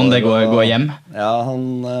hår og sånn, det går hjem. Ja,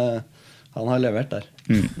 han har levert der.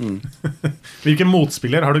 Hvilken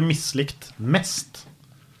motspiller har du mislikt mest?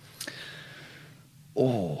 Jeg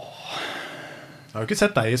har jo ikke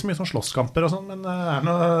sett deg i så mye sånn slåsskamper og sånn, men du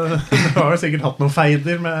har jo sikkert hatt noen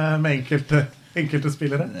feider med enkelte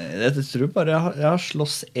spillere. Jeg tror bare jeg har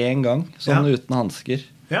slåss en gang, sånn uten handsker.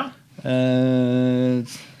 Ja.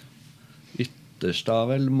 Ytterst av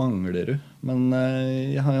vel Manglerud, men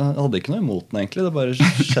jeg hadde ikke noe imot den egentlig, det bare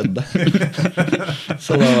skjedde.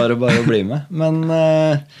 Så da var det bare å bli med. Men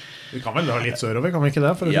vi kan vel dra litt sørover, kan vi ikke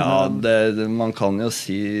det? Ja, man kan jo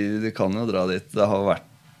si, du kan jo dra dit. Det har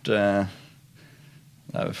vært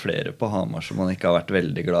det er jo flere på Hamar som man ikke har vært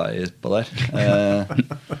veldig glad i på der.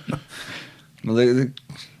 Men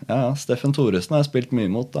Steffen Thoresen har jeg spilt mye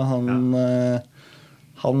mot da.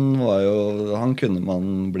 Han kunne man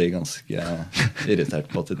bli ganske irritert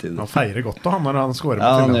på til tider. Han feirer godt da, når han skårer på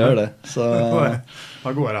Lillehammer. Ja, han gjør det. Så da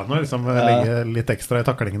går han å liksom legge litt ekstra i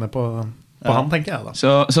taklingene på han, tenker jeg da.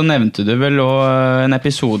 Så nevnte du vel også en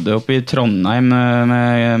episode oppe i Trondheim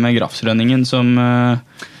med Grafsrønningen som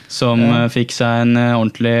som fikk seg en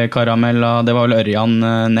ordentlig karamell. Det var vel Ørjan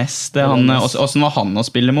Nest. Hvordan var han å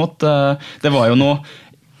spille mot? Det var jo noen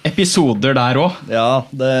episoder der også. Ja,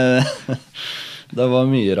 det var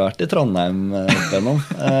mye rart i Trondheim oppigjennom.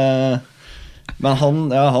 Men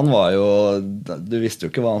han var jo, du visste jo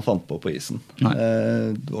ikke hva han fant på isen.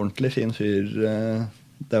 Ordentlig fin fyr,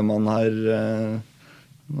 det man har,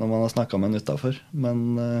 når man har snakket med en utenfor. Men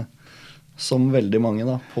som veldig mange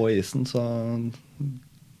da, på isen, så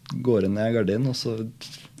går det ned i gardinen, og så...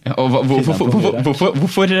 Ja, og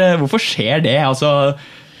hvorfor skjer det? Altså,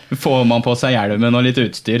 får man på seg hjelmen og litt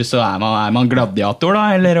utstyr, så er man gladiator da?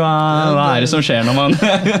 Eller hva er det som skjer når man,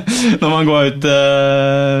 når man går ut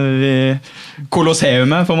i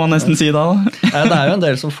Kolosseumet, får man nesten si da? Ja, det er jo en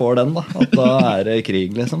del som får den da, at da er det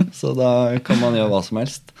krig liksom, så da kan man gjøre hva som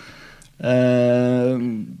helst.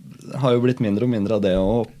 Har jo blitt mindre og mindre av det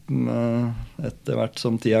etter hvert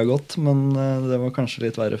som tida har gått, men det var kanskje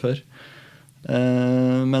litt verre før.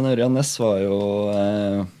 Men Ørjan Ness var jo...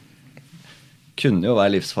 kunne jo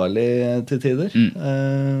være livsfarlig til tider.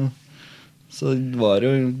 Så var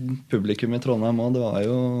jo publikum i Trondheim også, det var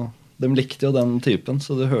jo, de likte jo den typen,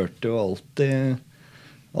 så du hørte jo alltid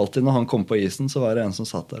når han kom på isen, så var det en som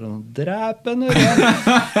satt der og «Drep en Ørjan!»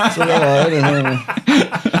 Så det var jo liksom,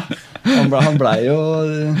 han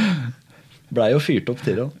ble jo fyrt opp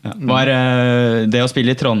til det. Ja. Var det å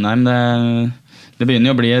spille i Trondheim, det begynner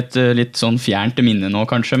jo å bli et litt sånn fjernt minne nå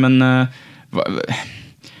kanskje, men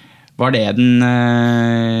var det den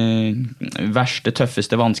verste,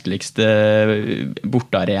 tøffeste, vanskeligste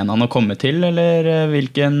bortearenaen å komme til, eller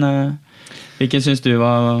hvilken synes du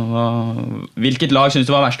hvilket lag synes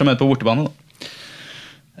du var verst å møte på bortebane da?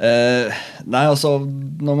 Nei, altså,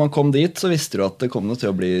 når man kom dit så visste du at det kom til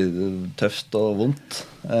å bli tøft og vondt.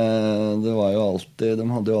 Det var jo alltid, de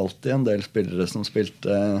hadde jo alltid en del spillere som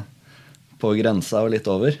spilte på grensa og litt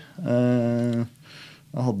over.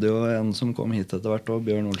 Jeg hadde jo en som kom hit etter hvert også,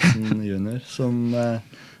 Bjørn Olsen junior, som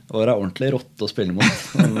var ordentlig rått å spille mot.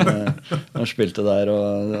 Han spilte der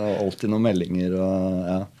og alltid noen meldinger. Og,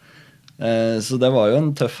 ja. Så det var jo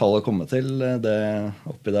en tøff hall å komme til, det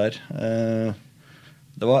oppi der.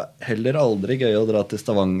 Det var heller aldri gøy å dra til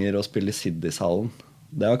Stavanger og spille i Siddishallen.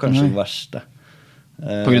 Det var kanskje det verste.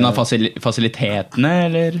 På grunn av fasilitetene,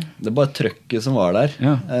 eller? Det var trøkket som var der.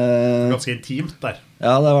 Ja. Ganske intimt der.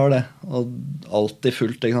 Ja, det var det. Og alltid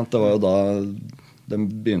fullt, ikke sant? Det var jo da de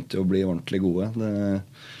begynte jo å bli ordentlig gode.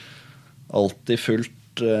 Alltid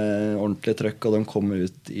fullt, ordentlig trøkk, og de kom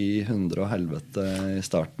ut i 100 og helvete i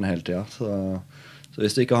starten hele tiden. Så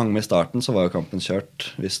hvis du ikke hang med i starten, så var jo kampen kjørt.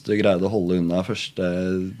 Hvis du greide å holde unna første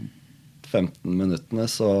 15 minuttene,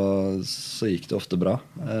 så gikk det ofte bra.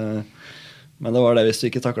 Men det var det, hvis du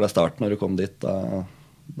ikke taklet starten når du kom dit, da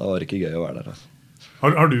var det ikke gøy å være der. Altså.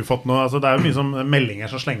 Har du fått noe, altså det er jo mye som meldinger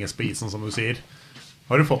som slenges på isen, som du sier.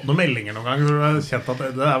 Har du fått noen meldinger noen gang? Har du kjent at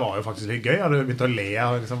det var jo faktisk litt gøy? Har du begynt å le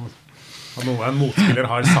av liksom, noe en motspiller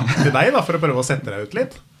har sagt til deg da, for å prøve å sette deg ut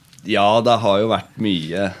litt? Ja, det har jo vært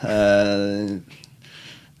mye.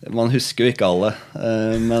 Man husker jo ikke alle.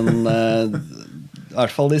 Men i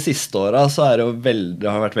hvert fall de siste årene så er det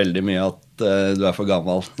har vært veldig mye at du er for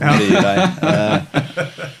gammel når du gir deg.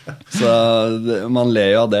 Så man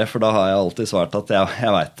ler jo av det, for da har jeg alltid svart at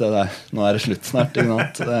jeg vet det, nå er det slutt snart, ikke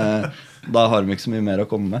sant? Da har de ikke så mye mer å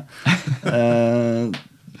komme med.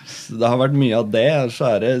 Det har vært mye av det, så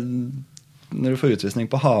er det, når du får utvisning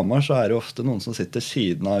på Hamar, så er det ofte noen som sitter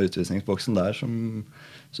siden av utvisningsboksen der,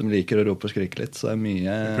 som liker å rope og skrike litt, så det er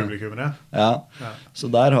mye... Publikummere? Ja, så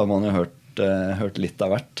der har man jo hørt litt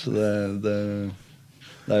av hvert.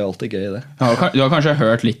 Det er jo alltid gøy det. Du har kanskje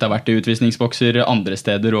hørt litt av hvert i utvisningsbokser andre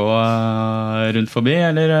steder også rundt forbi,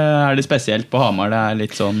 eller er det spesielt på Hamar? Det er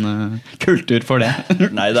litt sånn kultur for det.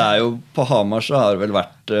 Nei, det er jo på Hamar så har det vel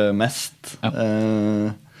vært mest. Ja.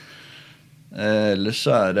 Ellers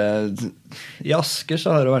så er det i Asker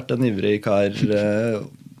så har det vært en ivrig kar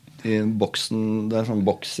i boksen. Det er sånn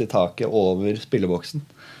boks i taket over spilleboksen.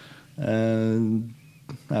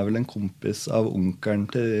 Jeg er vel en kompis av onkelen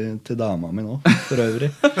til dama mi nå, for øvrig,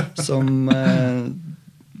 som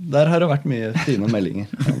der har det vært mye fine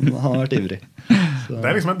meldinger. Han har vært ivrig. Så. Det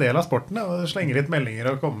er liksom en del av sporten, å slenge litt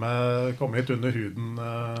meldinger og komme litt under huden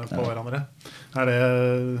på hverandre.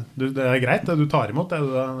 Det er greit, det du tar imot,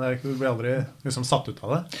 du blir aldri liksom satt ut av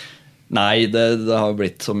det? Nei, det har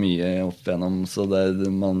blitt så mye opp igjennom, så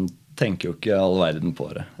man tenker jo ikke all verden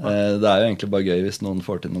på det. Det er jo egentlig bare gøy hvis noen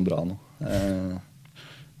får til noe bra nå.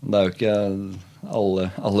 Det er jo ikke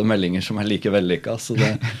alle meldinger som er like vellykket,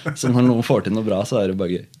 så når noen får til noe bra, så er det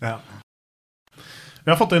bare gøy. Ja. Vi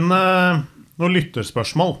har fått inn noen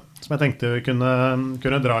lytterspørsmål som jeg tenkte vi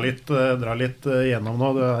kunne dra litt gjennom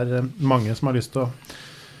nå. Det mange som har lyst til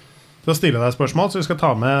å stille deg spørsmål, så vi skal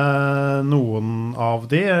ta med noen av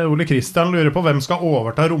de. Ole Kristian lurer på hvem skal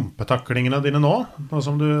overta rumpetaklingene dine nå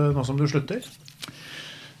som du slutter?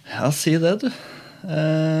 Ja, si det du.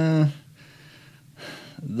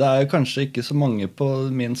 Det jo kanskje ikke så mange på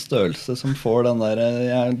min størrelse som får den der.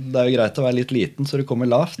 Det jo greit å være litt liten så det kommer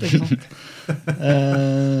lavt, ikke sant?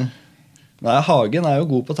 Nei, Hagen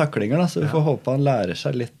jo god på taklinger da, så vi får håpe han lærer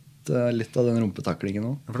seg litt av den rumpetaklingen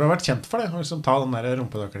nå. For du har vært kjent for det, å liksom ta den der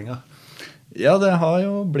rumpetaklinga. Ja, det har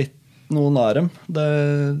jo blitt noen av dem.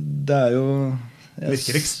 Det jo... Det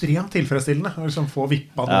virker ekstremt tilfredsstillende å liksom få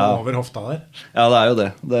vippa noe over hofta der. Ja, det jo det.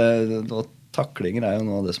 Og taklinger jo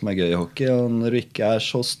noe av det som gøy i hockey, og når du ikke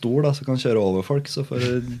så stor da, så kan du kjøre over folk, så får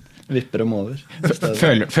du vippe dem over.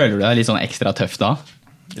 Føler du deg litt sånn ekstra tøff da?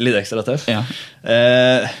 Litt ekstra tøff? Ja.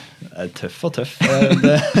 Tøff og tøff.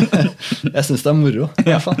 Jeg synes det moro.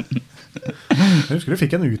 Ja. Jeg husker du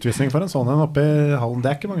fikk en utvisning for en sånn en oppe i hallen.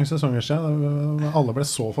 Det ikke mange sesonger siden. Alle ble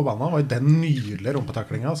så forbanna. Det var jo den nydelige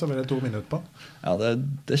rumpetaklinga, så ble det 2 minutter på. Ja,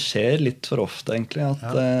 det skjer litt for ofte egentlig,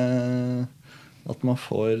 at man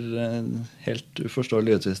får helt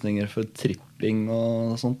uforståelige utvisninger for tripping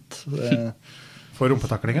og sånt. For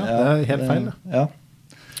rumpetaklinga? Det helt feil. Ja.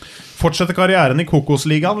 Fortsetter karrieren i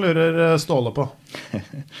Kokosligaen, lurer Ståle på.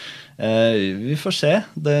 Vi får se.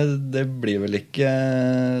 Det blir vel ikke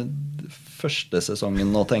første sesongen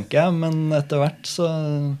nå, tenker jeg, men etter hvert så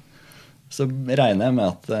regner jeg med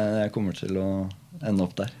at jeg kommer til å ende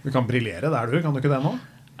opp der. Du kan briljere der kan du ikke det nå?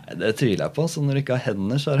 Nei, det tviler jeg på, så når du ikke har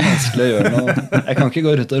hender så det vanskelig å gjøre noe. Jeg kan ikke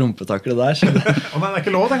gå rundt og rumpetakle der. Så det... Nei, det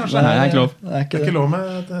ikke lov det, kanskje? Nei, det ikke lov. Det ikke lov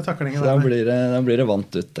med taklingen. Da blir det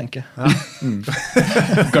vant ut, tenker jeg. Ja.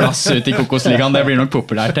 Glass ut i Kokosligaen, det blir nok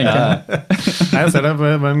populært, tenker jeg. Jeg ser det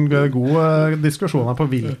var en god diskusjon på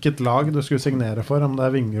hvilket lag du skulle signere for, om det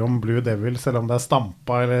Vingrom Blue Devils, eller om det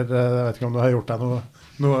Stampa, eller jeg vet ikke om du har gjort deg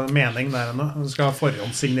noe mening der ennå. Du skal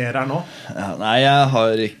forhåndsignere her nå. Ja, nei, jeg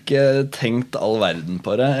har ikke tenkt all verden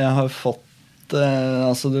på det. Jeg har fått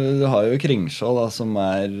altså du har jo Kringsjå da, som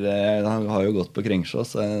jeg har jo gått på Kringsjå,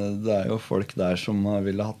 så det jo folk der som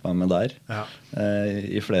ville hatt meg med der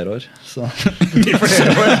i flere år så. I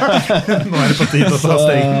flere år, ja. Nå det på tid å ta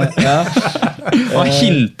stegen. Ja. Og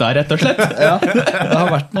hinta rett og slett. Ja, det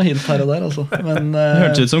har vært noe hint her og der altså. Men,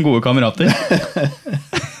 hørtes ut som gode kamerater.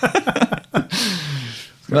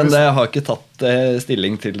 Men jeg har ikke tatt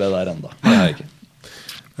stilling til det der enda. Det har jeg ikke.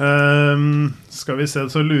 Skal vi se,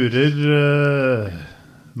 så lurer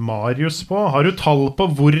Marius på, har du tall på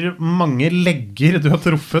hvor mange legger du har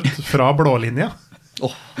truffet fra blålinja?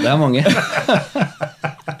 Det mange.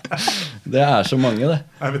 Det så mange det.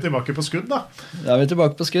 Vi tilbake på skudd da? Ja, vi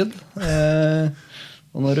tilbake på skudd.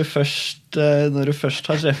 Og når du først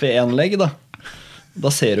har treffet en legg da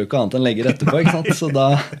ser du ikke annet enn legger etterpå, ikke sant? Så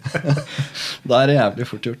da det jævlig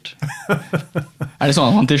fort gjort. Det sånn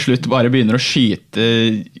at han til slutt bare begynner å skyte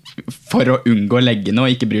for å unngå leggene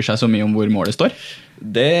og ikke bryr seg så mye om hvor målet står?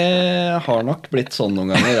 Det har nok blitt sånn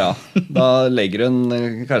noen ganger, ja. Da legger hun,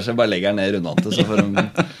 kanskje bare legger ned rundvantet, så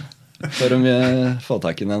får de få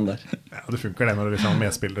tak i den der. Ja, det funker det når du liksom har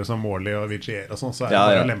medspillere som Morley og Vigier og sånn, så det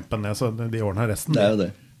bare lempen ned, så de ordner resten. Det jo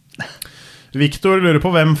det. Victor lurer på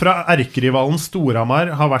hvem fra erkerivalen Storhamar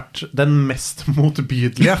har vært den mest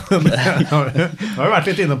motbydelige. Har jo vært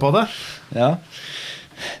litt inne på det. Ja,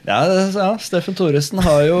 Steffen Thoresen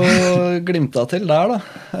har jo glimta til der da.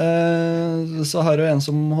 Så har jo en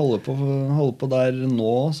som holder på der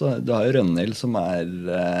nå, så du har jo Rønhild som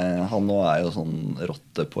han nå jo sånn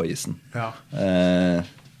rotte på isen. Ja.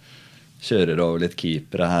 Kjører over litt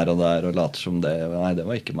keepere her og der og later som det. Nei, det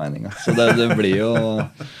var ikke meningen. Så det blir jo...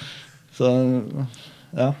 Så,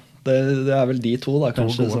 ja, det vel de to da,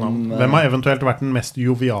 kanskje som, hvem har eventuelt vært den mest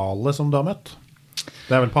joviale som du har møtt?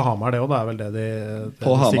 Det vel på Hamar det, og det vel det de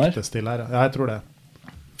siktes til her. Ja, jeg tror det.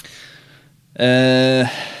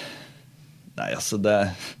 Nei, altså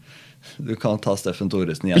du kan ta Steffen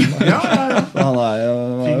Thoresen igjen da. Ja. Han har jo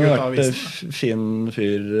vært fin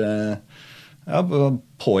fyr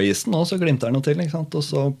på isen også, så glimter han noe til, ikke sant? Og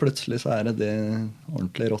så plutselig så det de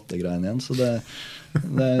ordentlige rottegreiene igjen, så det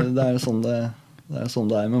sånn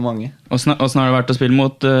det med mange. Hvordan har det vært å spille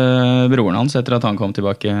mot broren hans etter at han kom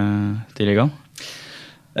tilbake til ligaen?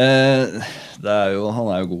 Han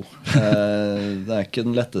jo god. Det ikke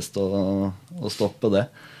den letteste å stoppe det.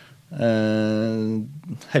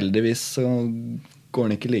 Heldigvis så går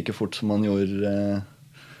han ikke like fort som han gjorde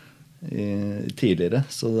tidligere,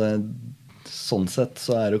 så sånn sett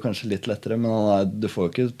så det jo kanskje litt lettere, men du får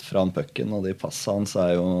jo ikke fram pucken, og de passene hans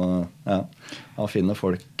jo, han finner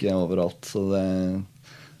folk overalt, så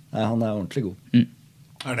Nei, han ordentlig god.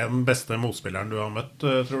 Er det den beste motspilleren du har møtt,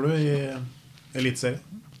 tror du, i elitserien?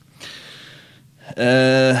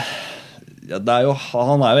 Ja,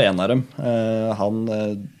 han jo en av dem.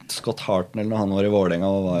 Scott Hartnell, når han var i Vålerenga,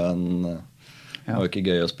 var jo ikke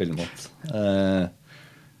gøy å spille mot.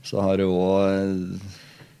 Så har jo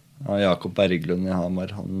også Jakob Berglund i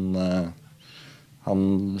Hamar. Han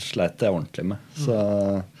sleit jeg ordentlig med. Så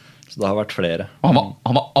det har vært flere. Han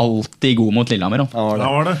var alltid god mot Lillehammer. Han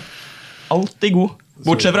var det. Alltid god.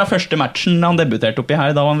 Bortsett fra første matchen han debuterte oppi her,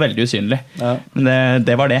 da var han veldig usynlig. Ja. Men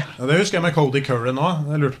det var det. Ja, det husker jeg med Cody Curran nå.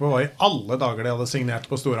 Jeg lurte på hva i alle dager de hadde signert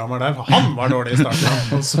på Storhamar der. Han var dårlig i starten.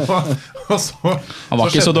 Han var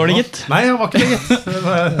ikke så dårlig, gitt. Nei, han var ikke det, gitt. Det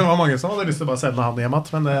var mange som hadde lyst til å bare sende han hjem att,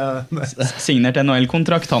 men det... Signert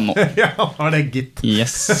NHL-kontrakt han nå. Ja, han var det, gitt.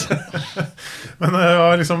 Yes. Men det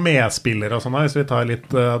var liksom medspillere og sånn, hvis vi tar litt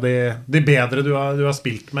de bedre du har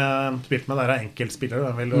spilt med der enkeltspillere,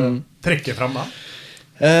 hvem vil du trekke fram da?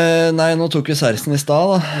 Nei, nå tok vi Sersen i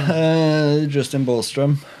stad da. Justin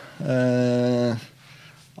Bostrom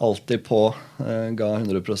alltid på, ga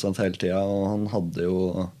 100% hele tiden, og han hadde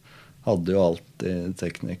jo alltid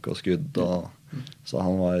teknikk og skudd, så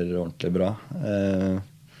han var ordentlig bra.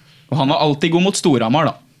 Og han var alltid god mot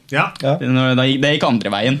Storhamar da. Ja. Det gikk andre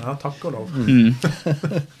veien. Ja, takk og lov.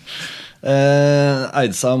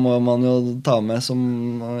 Eidsa må man jo ta med, som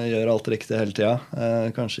gjør alt riktig hele tiden.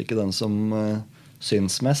 Kanskje ikke den som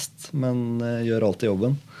syns mest, men gjør alltid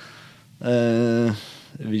jobben.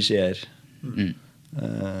 Vigier.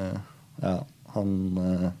 Ja, han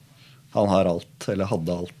har alt, eller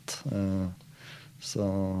hadde alt. Så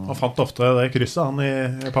han fant ofte det krysset, han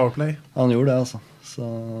i Powerplay. Han gjorde det, altså. Så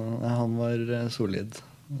han var solid.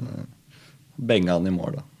 Benga han i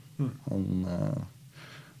mål, da. Han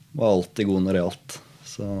var alltid god når det gjaldt.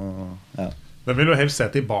 Så, ja. Hvem vil du helst se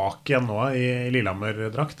tilbake igjen nå i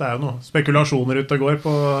Lillehammer-drakt? Det jo noen spekulasjoner ute og går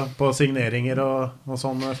på signeringer og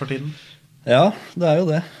sånn for tiden. Ja, det jo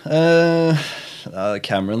det.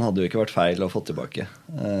 Cameron hadde jo ikke vært feil å få tilbake.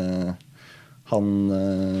 Han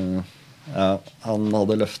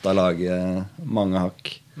hadde løftet laget mange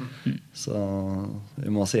hakk. Så vi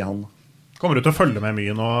må si han. Kommer du til å følge med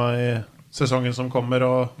mye nå i sesongen som kommer,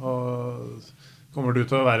 og kommer du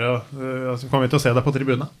til å kommer vi til å se deg på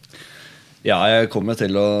tribunen? Ja, jeg kommer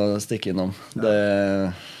til å stikke innom.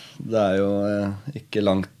 Det jo ikke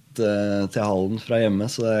langt til hallen fra hjemme,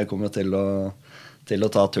 så jeg kommer til å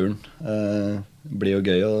ta turen. Det blir jo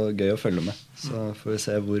gøy å følge med. Så får vi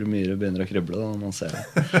se hvor mye det begynner å krible da, når man ser det.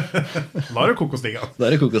 Da det Kokosligaen. Da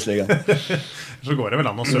det Kokosligaen. Så går det vel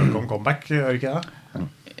an å søke om comeback, gjør ikke det? Ja.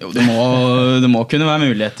 Jo, det må kunne være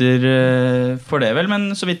muligheter for det vel,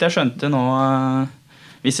 men så vidt jeg skjønte nå...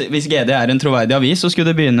 Hvis GD en troverdig avis, så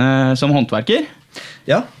skulle du begynne som håndverker?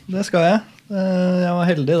 Ja, det skal jeg. Jeg var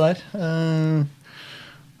heldig der.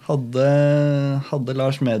 Hadde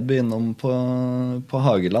Lars Medby innom på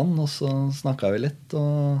Hageland, og så snakket vi litt,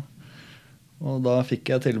 og da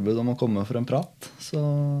fikk jeg tilbud om å komme for en prat. Så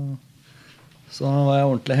var jeg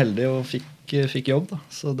ordentlig heldig og fikk jobb, da.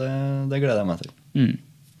 Så det gleder jeg meg til.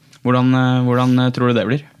 Hvordan tror du det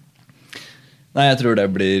blir? Nei, jeg tror det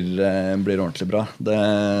blir ordentlig bra.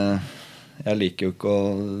 Jeg liker jo ikke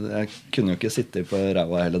jeg kunne jo ikke sitte på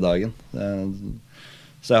ræva hele dagen.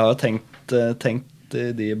 Så jeg har jo tenkt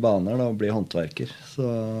i de baner da, å bli håndverker. Så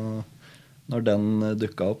når den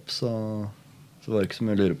dukket opp, så var det ikke så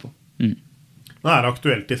mye å lure på. Nå det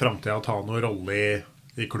aktuelt i fremtiden å ta noen rolle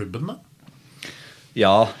i klubben da?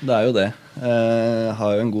 Ja, det jo det. Jeg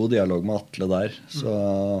har jo en god dialog med Atle der,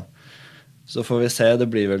 så får vi se,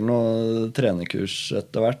 det blir vel noe trenerkurs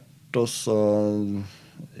etter hvert, og så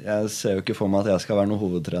jeg ser jo ikke for meg at jeg skal være noen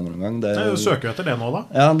hovedtrener en gang. Du søker jo etter det nå da?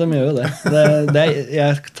 Ja, de gjør jo det.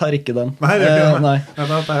 Jeg tar ikke den. Nei, det gjør ikke det. Nei. Ja,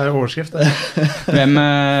 det overskrift.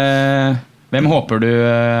 Hvem håper du,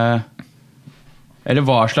 eller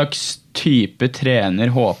hva slags type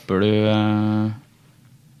trener håper du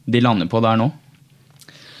de lander på der nå?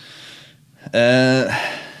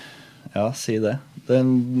 Ja, si det. Det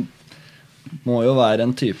må jo være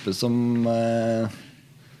en type som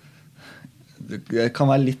kan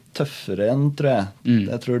være litt tøffere enn, tror jeg.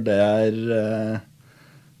 Jeg tror det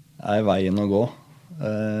veien å gå.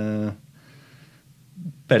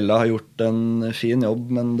 Pelle har gjort en fin jobb,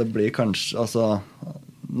 men det blir kanskje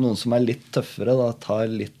noen som litt tøffere da,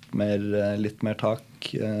 tar litt mer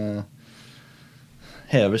tak,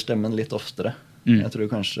 hever stemmen litt oftere. Jeg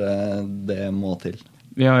tror kanskje det må til.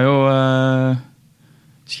 Vi har jo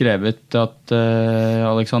skrevet at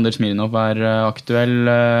Alexander Smirnov aktuell.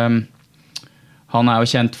 Han jo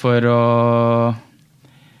kjent for å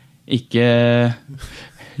ikke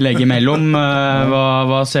legge imellom.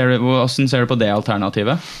 Hvordan ser du på det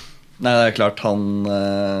alternativet? Nei, det klart, han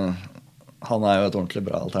jo et ordentlig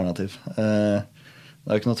bra alternativ. Det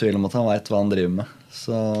jo ikke noe tvil om at han vet hva han driver med.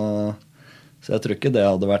 Så jeg tror ikke det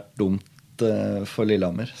hadde vært dumt for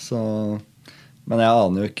Lillehammer. Men jeg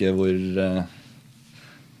aner jo ikke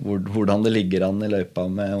hvordan det ligger an i løypa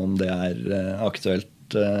med om det aktuelt,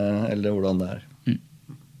 eller hvordan det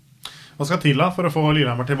Hva skal til da for å få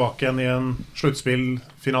Lillehammer tilbake igjen i en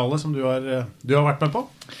sluttspillfinale som du har vært med på?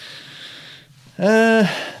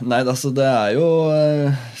 Nei, altså det jo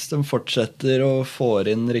hvis de fortsetter å få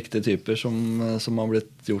inn riktige typer som har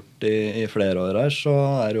blitt gjort i flere år her, så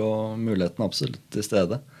jo muligheten absolutt til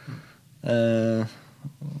stede.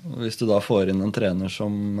 Hvis du da får inn en trener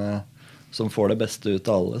som får det beste ut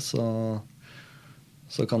av alle,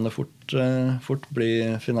 så kan det fort bli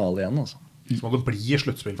finale igjen. Altså. Så må det bli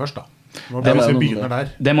sluttspill først da.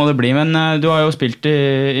 Det må det bli, men du har jo spilt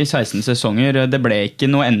i 16 sesonger. Det ble ikke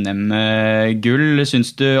noe NM-gull.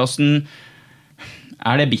 Synes du, hvordan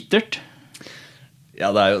det bittert?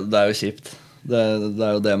 Ja, det jo kjipt. Det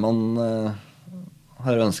jo det man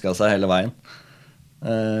har ønsket seg hele veien.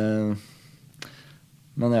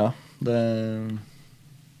 Men ja,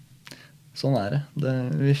 sånn det.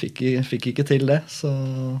 Vi fikk ikke til det, så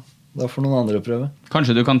da får noen andre prøve.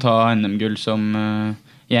 Kanskje du kan ta NM-gull som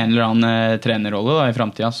i en eller annen trenerrolle da, i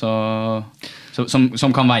fremtiden,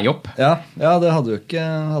 som kan veie opp. Ja, det hadde jo ikke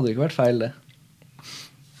vært feil det.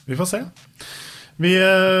 Vi får se. Vi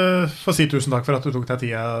får si tusen takk for at du tok deg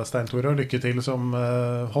tida, Stein Tore, og lykke til som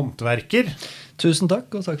håndverker. Tusen takk,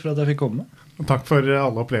 og takk for at jeg fikk komme. Og takk for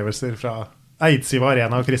alle opplevelser fra Eidsiva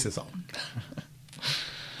Arena og Kristiansand.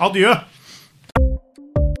 Adjø!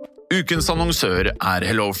 Ukens annonsør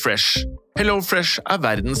HelloFresh. HelloFresh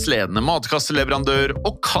verdens ledende matkasseleverandør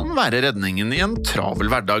og kan være redningen i en travel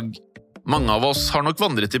hverdag. Mange av oss har nok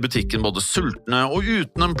vandret i butikken både sultne og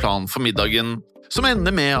uten en plan for middagen, som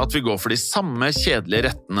ender med at vi går for de samme kjedelige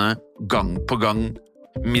rettene gang på gang.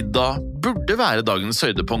 Middag burde være dagens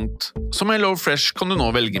høydepunkt. Som HelloFresh kan du nå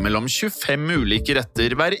velge mellom 25 ulike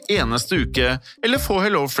retter hver eneste uke, eller få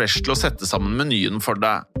HelloFresh til å sette sammen menyen for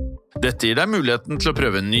deg. Dette gir deg muligheten til å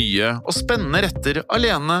prøve nye og spennende retter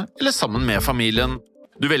alene eller sammen med familien.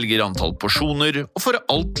 Du velger antall porsjoner og får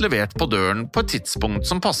alt levert på døren på et tidspunkt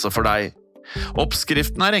som passer for deg.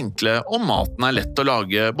 Oppskriften enkle og maten lett å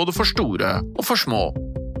lage både for store og for små.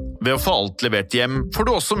 Ved å få alt levert hjem får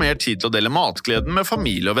du også mer tid til å dele matgleden med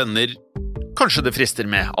familie og venner. Kanskje det frister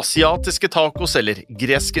med asiatiske tacos eller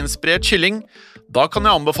greskinspirert kylling? Da kan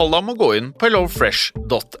jeg anbefale deg om å gå inn på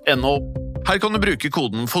hellofresh.no. Her kan du bruke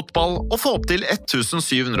koden fotball og få opp til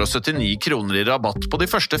 1779 kroner i rabatt på de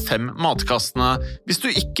første 5 matkastene hvis du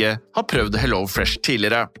ikke har prøvd HelloFresh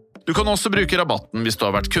tidligere. Du kan også bruke rabatten hvis du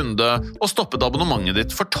har vært kunde og stoppet abonnementet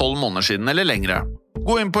ditt for 12 måneder siden eller lengre.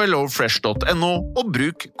 Gå inn på hellofresh.no og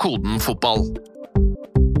bruk koden fotball.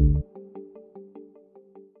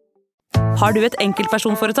 Har du et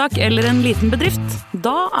enkeltpersonforetak eller en liten bedrift?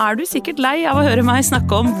 Da du sikkert lei av å høre meg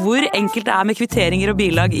snakke om hvor enkelt det med kvitteringer og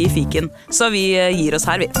bilag i fiken. Så vi gir oss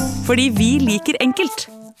her, vi. Fordi vi liker enkelt.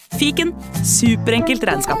 Fiken, superenkelt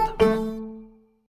regnskap.